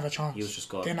anymore. Didn't have a chance. He was just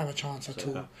gone. Didn't have a chance at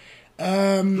all.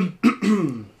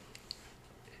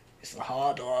 It's a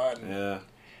hard one. Yeah.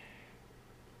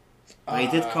 But he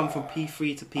did come from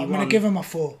P3 to P1. I'm going to give him a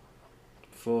 4.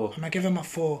 4. I'm going to give him a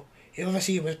 4.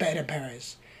 Obviously, it was better than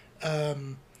Perez.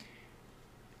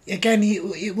 Again,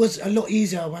 it was a lot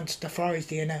easier once the Ferraris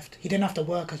DNF'd. He didn't have to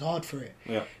work as hard for it.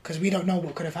 Yeah. Because we don't know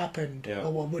what could have happened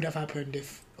or what would have happened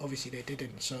if, obviously, they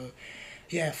didn't. So,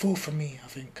 yeah, 4 from me, I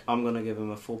think. I'm going to give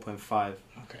him a 4.5.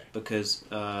 Okay. Because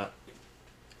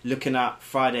looking at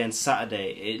Friday and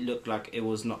Saturday, it looked like it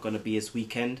was not going to be his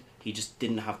weekend. He just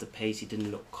didn't have the pace. He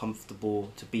didn't look comfortable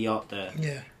to be out there.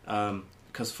 Yeah.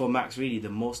 Because for Max, really, the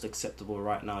most acceptable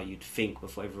right now, you'd think,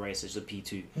 before every race, is a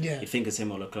P2. Yeah. You'd think it's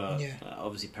him or Leclerc. Yeah.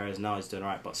 Obviously, Perez now is doing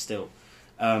right, but still.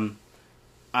 And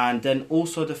then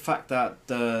also the fact that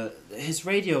his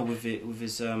radio with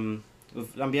Lambiasi,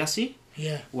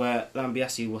 where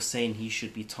Lambiasi was saying he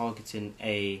should be targeting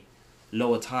a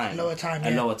lower time,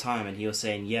 and he was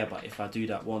saying, yeah, but if I do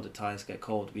that, won't the tyres get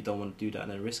cold? We don't want to do that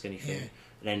and then risk anything. Yeah.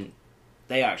 And then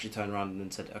they actually turned around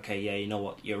and said, okay, yeah, you know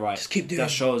what, you're right. Just keep doing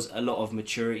that shows a lot of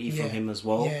maturity from him as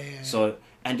well. So,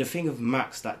 and the thing of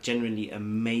Max that genuinely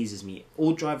amazes me,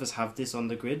 all drivers have this on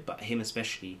the grid, but him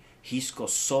especially, he's got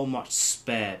so much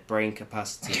spare brain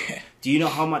capacity. Do you know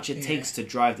how much it takes to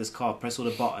drive this car, press all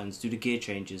the buttons, do the gear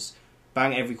changes,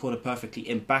 bang every corner perfectly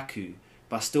in Baku,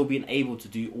 but still being able to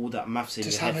do all that maths in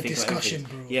just your head? have a discussion,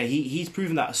 bro. Yeah, he's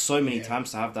proven that so many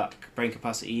times to have that brain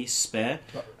capacity spare.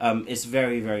 It's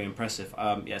very, very impressive.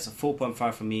 It's a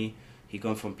 4.5 for me. He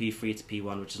gone from P3 to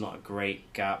P1, which is not a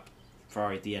great gap.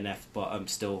 Ferrari DNF, but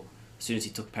still as soon as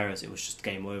he took Perez, it was just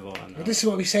game over. And, But this is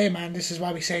what we say, man. This is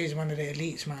why we say he's one of the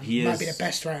elites, man. He might be the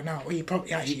best right now. Or he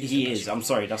probably actually he is. I'm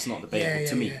sorry, that's not debatable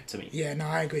to me. Yeah, no,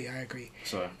 I agree.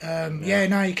 Sorry.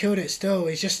 No, he killed it still.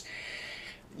 It's just,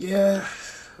 I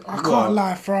can't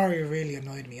lie, Ferrari really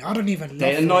annoyed me. I don't even love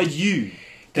They annoyed you.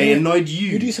 They annoyed you.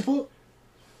 Who do you support?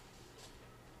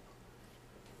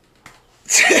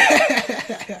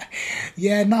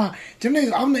 Yeah, nah. Do you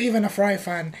know, I'm not even a Ferrari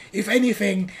fan. If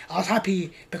anything, I was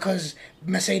happy because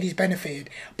Mercedes benefited.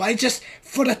 But it just,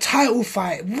 for the title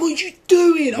fight, what are you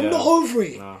doing? I'm not over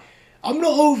it. No. I'm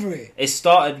not over it. It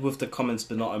started with the comments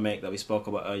Benotto make that we spoke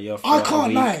about earlier. I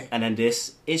can't lie. And then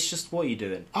this. It's just, what are you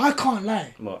doing? I can't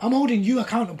lie. What? I'm holding you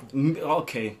accountable.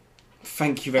 Okay.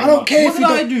 Thank you very much. I don't care what if did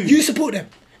you I don't. do? You support them.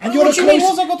 And you're What the do you mean?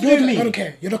 closest. What's that got to do with me? I don't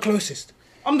care. You're the closest.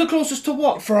 I'm the closest to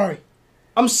what? Ferrari.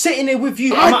 I'm sitting here with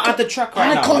you. I'm at the track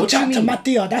right now. I can't What do you chat to mean?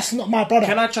 Mattia. That's not my brother.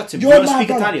 Can I chat to him? You're Do I my speak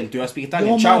brother. Italian? Do I speak Italian?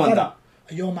 You're my Ciao and brother.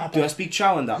 that. You're my brother. Do I speak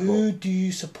ciao and that, bro? Who do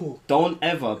you support? Don't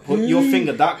ever put your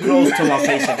finger that close to my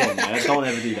face again, yeah? Don't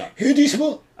ever do that. Who do you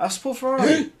support? I support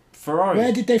Ferrari. Who? Ferrari.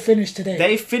 Where did they finish today?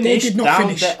 They finished did not down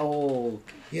finish. there. Oh.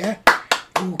 Yeah?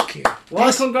 Okay.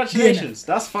 Well, congratulations.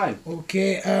 That's fine.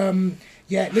 Okay,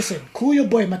 yeah, listen, call your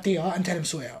boy Mattia and tell him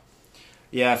sort it out.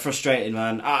 Yeah, frustrating,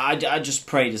 man. I just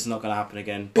pray this is not going to happen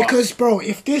again. But Because, bro,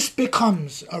 if this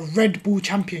becomes a Red Bull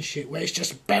championship where it's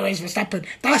just Perez, Verstappen,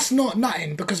 that's not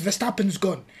nothing because Verstappen's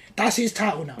gone. That's his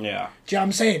title now. Yeah. Do you know what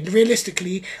I'm saying?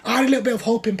 Realistically, I had a little bit of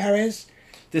hope in Perez.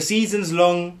 The season's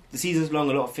long. A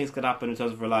lot of things could happen in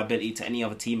terms of reliability to any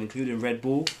other team, including Red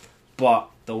Bull. But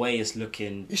the way it's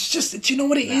looking... It's just, do you know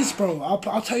what it is, bro?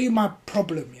 I'll tell you my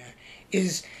problem, yeah,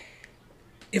 is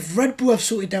if Red Bull have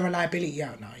sorted their reliability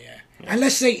out now, yeah, and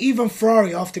let's say even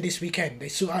Ferrari after this weekend, they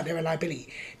sort out their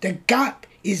reliability, the gap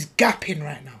is gapping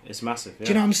right now. It's massive, yeah. Do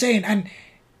you know what I'm saying? And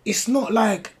it's not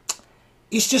like,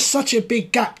 it's just such a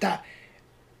big gap that,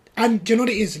 and do you know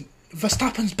what it is?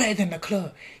 Verstappen's better than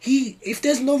Leclerc. If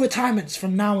there's no retirements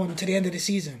from now on to the end of the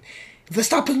season,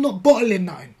 Verstappen's not bottling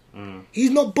nothing.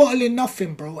 He's not bottling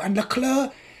nothing, bro. And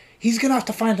Leclerc, he's going to have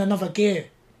to find another gear.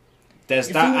 There's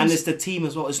that, and it's the team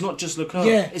as well. It's not just Leclerc.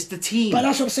 Yeah. It's the team. But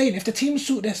that's what I'm saying. If the team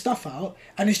sort their stuff out,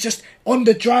 and it's just on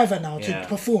the driver now to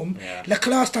perform,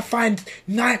 Leclerc has to find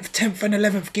 9th, 10th and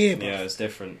 11th gear, bro. Yeah, it's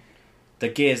different. The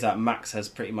gears that Max has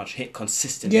pretty much hit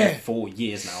consistently for 4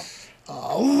 years now.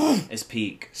 Oh, It's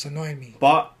peak. it's annoying me.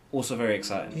 But also very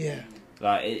exciting. Yeah.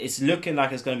 Like it's looking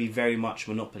like it's going to be very much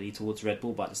monopoly towards Red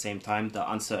Bull, but at the same time, the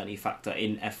uncertainty factor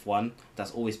in F1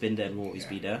 that's always been there and will always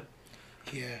be there.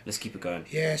 Yeah. Let's keep it going.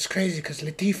 Yeah, it's crazy because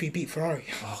Latifi beat Ferrari.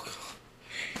 Oh, God.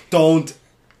 Don't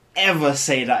ever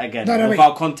say that again. No,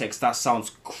 Without context, that sounds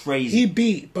crazy. He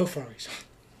beat both Ferraris.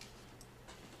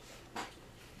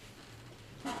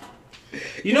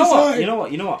 You know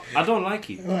what? I don't like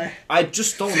you. Why? I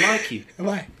just don't like you.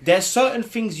 Why? There's certain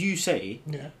things you say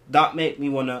that make me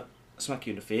want to smack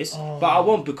you in the face, but I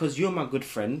won't because you're my good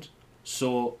friend.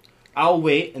 So I'll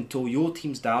wait until your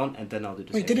team's down and then I'll do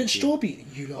the same. Wait, didn't Stroll beat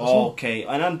you lot as well? Okay,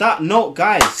 and on that note,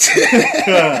 guys.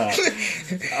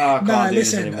 Nah,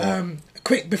 listen.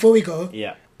 Quick before we go.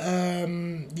 Yeah.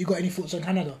 You got any thoughts on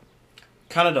Canada?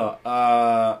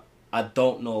 Canada. I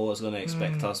don't know what's going to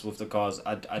expect us with the cars.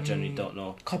 I genuinely don't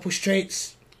know. Couple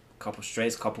straights. Couple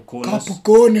straights, couple corners. Couple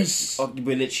corners. Oh,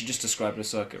 we're literally just describing the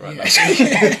circuit right now.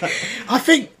 I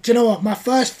think, do you know what? My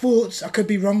first thoughts, I could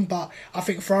be wrong, but I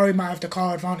think Ferrari might have the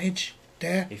car advantage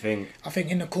there. You think? I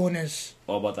think in the corners.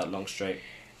 What about that long straight?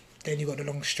 Then you got the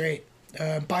long straight.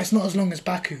 But it's not as long as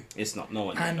Baku. It's not. No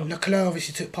one. And Leclerc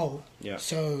obviously took pole. Yeah.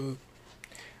 So...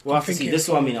 Well, I have to see. This is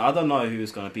what I mean. I don't know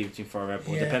who's going to be between Ferrari and Red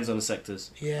Bull. It depends on the sectors.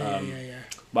 Yeah.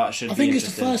 But it should I be think it's the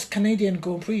interesting. first Canadian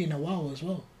Grand Prix in a while as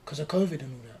well, because of COVID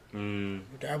and all that.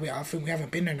 I think we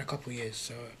haven't been there in a couple of years.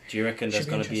 So do you reckon there's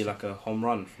be going to be like a home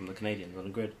run from the Canadians on the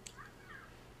grid?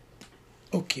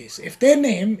 Okay, so if their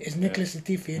name is Nicholas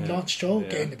Latifi and Lance Stroll,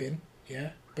 get in the bin,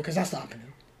 because that's not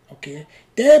happening. Okay,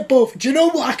 they're both. Do you know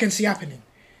what I can see happening?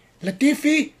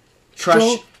 Latifi, Trash.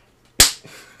 Stroll,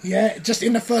 just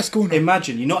in the first corner.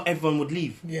 Imagine, everyone would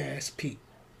leave. Yeah, it's Pete.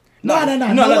 No,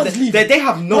 one's leaving. They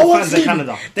have no fans in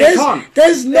Canada.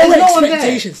 There's no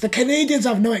expectations. The Canadians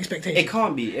have no expectations. It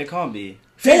can't be.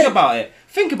 Think about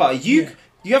it.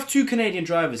 You have two Canadian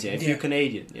drivers here. If you're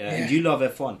Canadian, and you love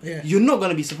F1, you're not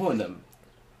going to be supporting them.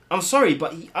 I'm sorry,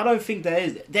 but I don't think there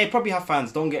is. They probably have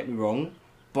fans. Don't get me wrong,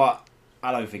 but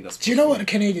I don't think that's possible. Do you know what the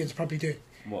Canadians probably do?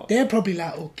 What? They're probably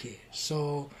like, okay,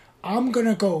 so I'm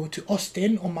gonna go to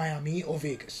Austin or Miami or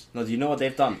Vegas. No, do you know what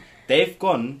they've done? They've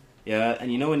gone. Yeah,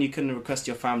 and when you can request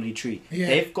your family tree,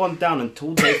 they've gone down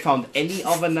until they found any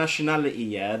other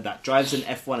nationality, that drives an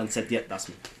F1 and said, yeah, that's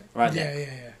me. Right there.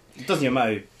 Yeah. It doesn't even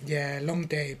matter. Yeah, long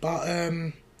day. But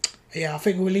yeah, I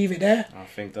think we'll leave it there. I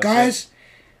think that's guys.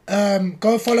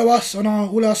 Go follow us on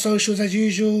all our socials as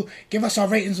usual. Give us our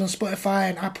ratings on Spotify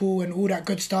and Apple and all that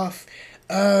good stuff.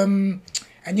 And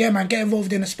yeah, man, get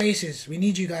involved in the spaces. We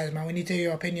need you guys, man. We need to hear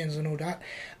your opinions and all that.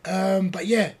 But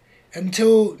yeah,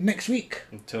 until next week.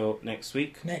 Next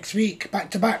week, back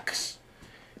to backs.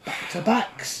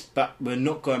 But we're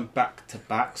not going back to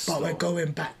backs. But we're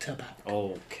going back to back.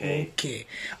 Okay.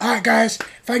 Alright, guys.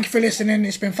 Thank you for listening.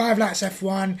 It's been 5 Lights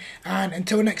F1. And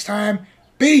until next time,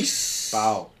 peace.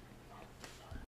 Bow.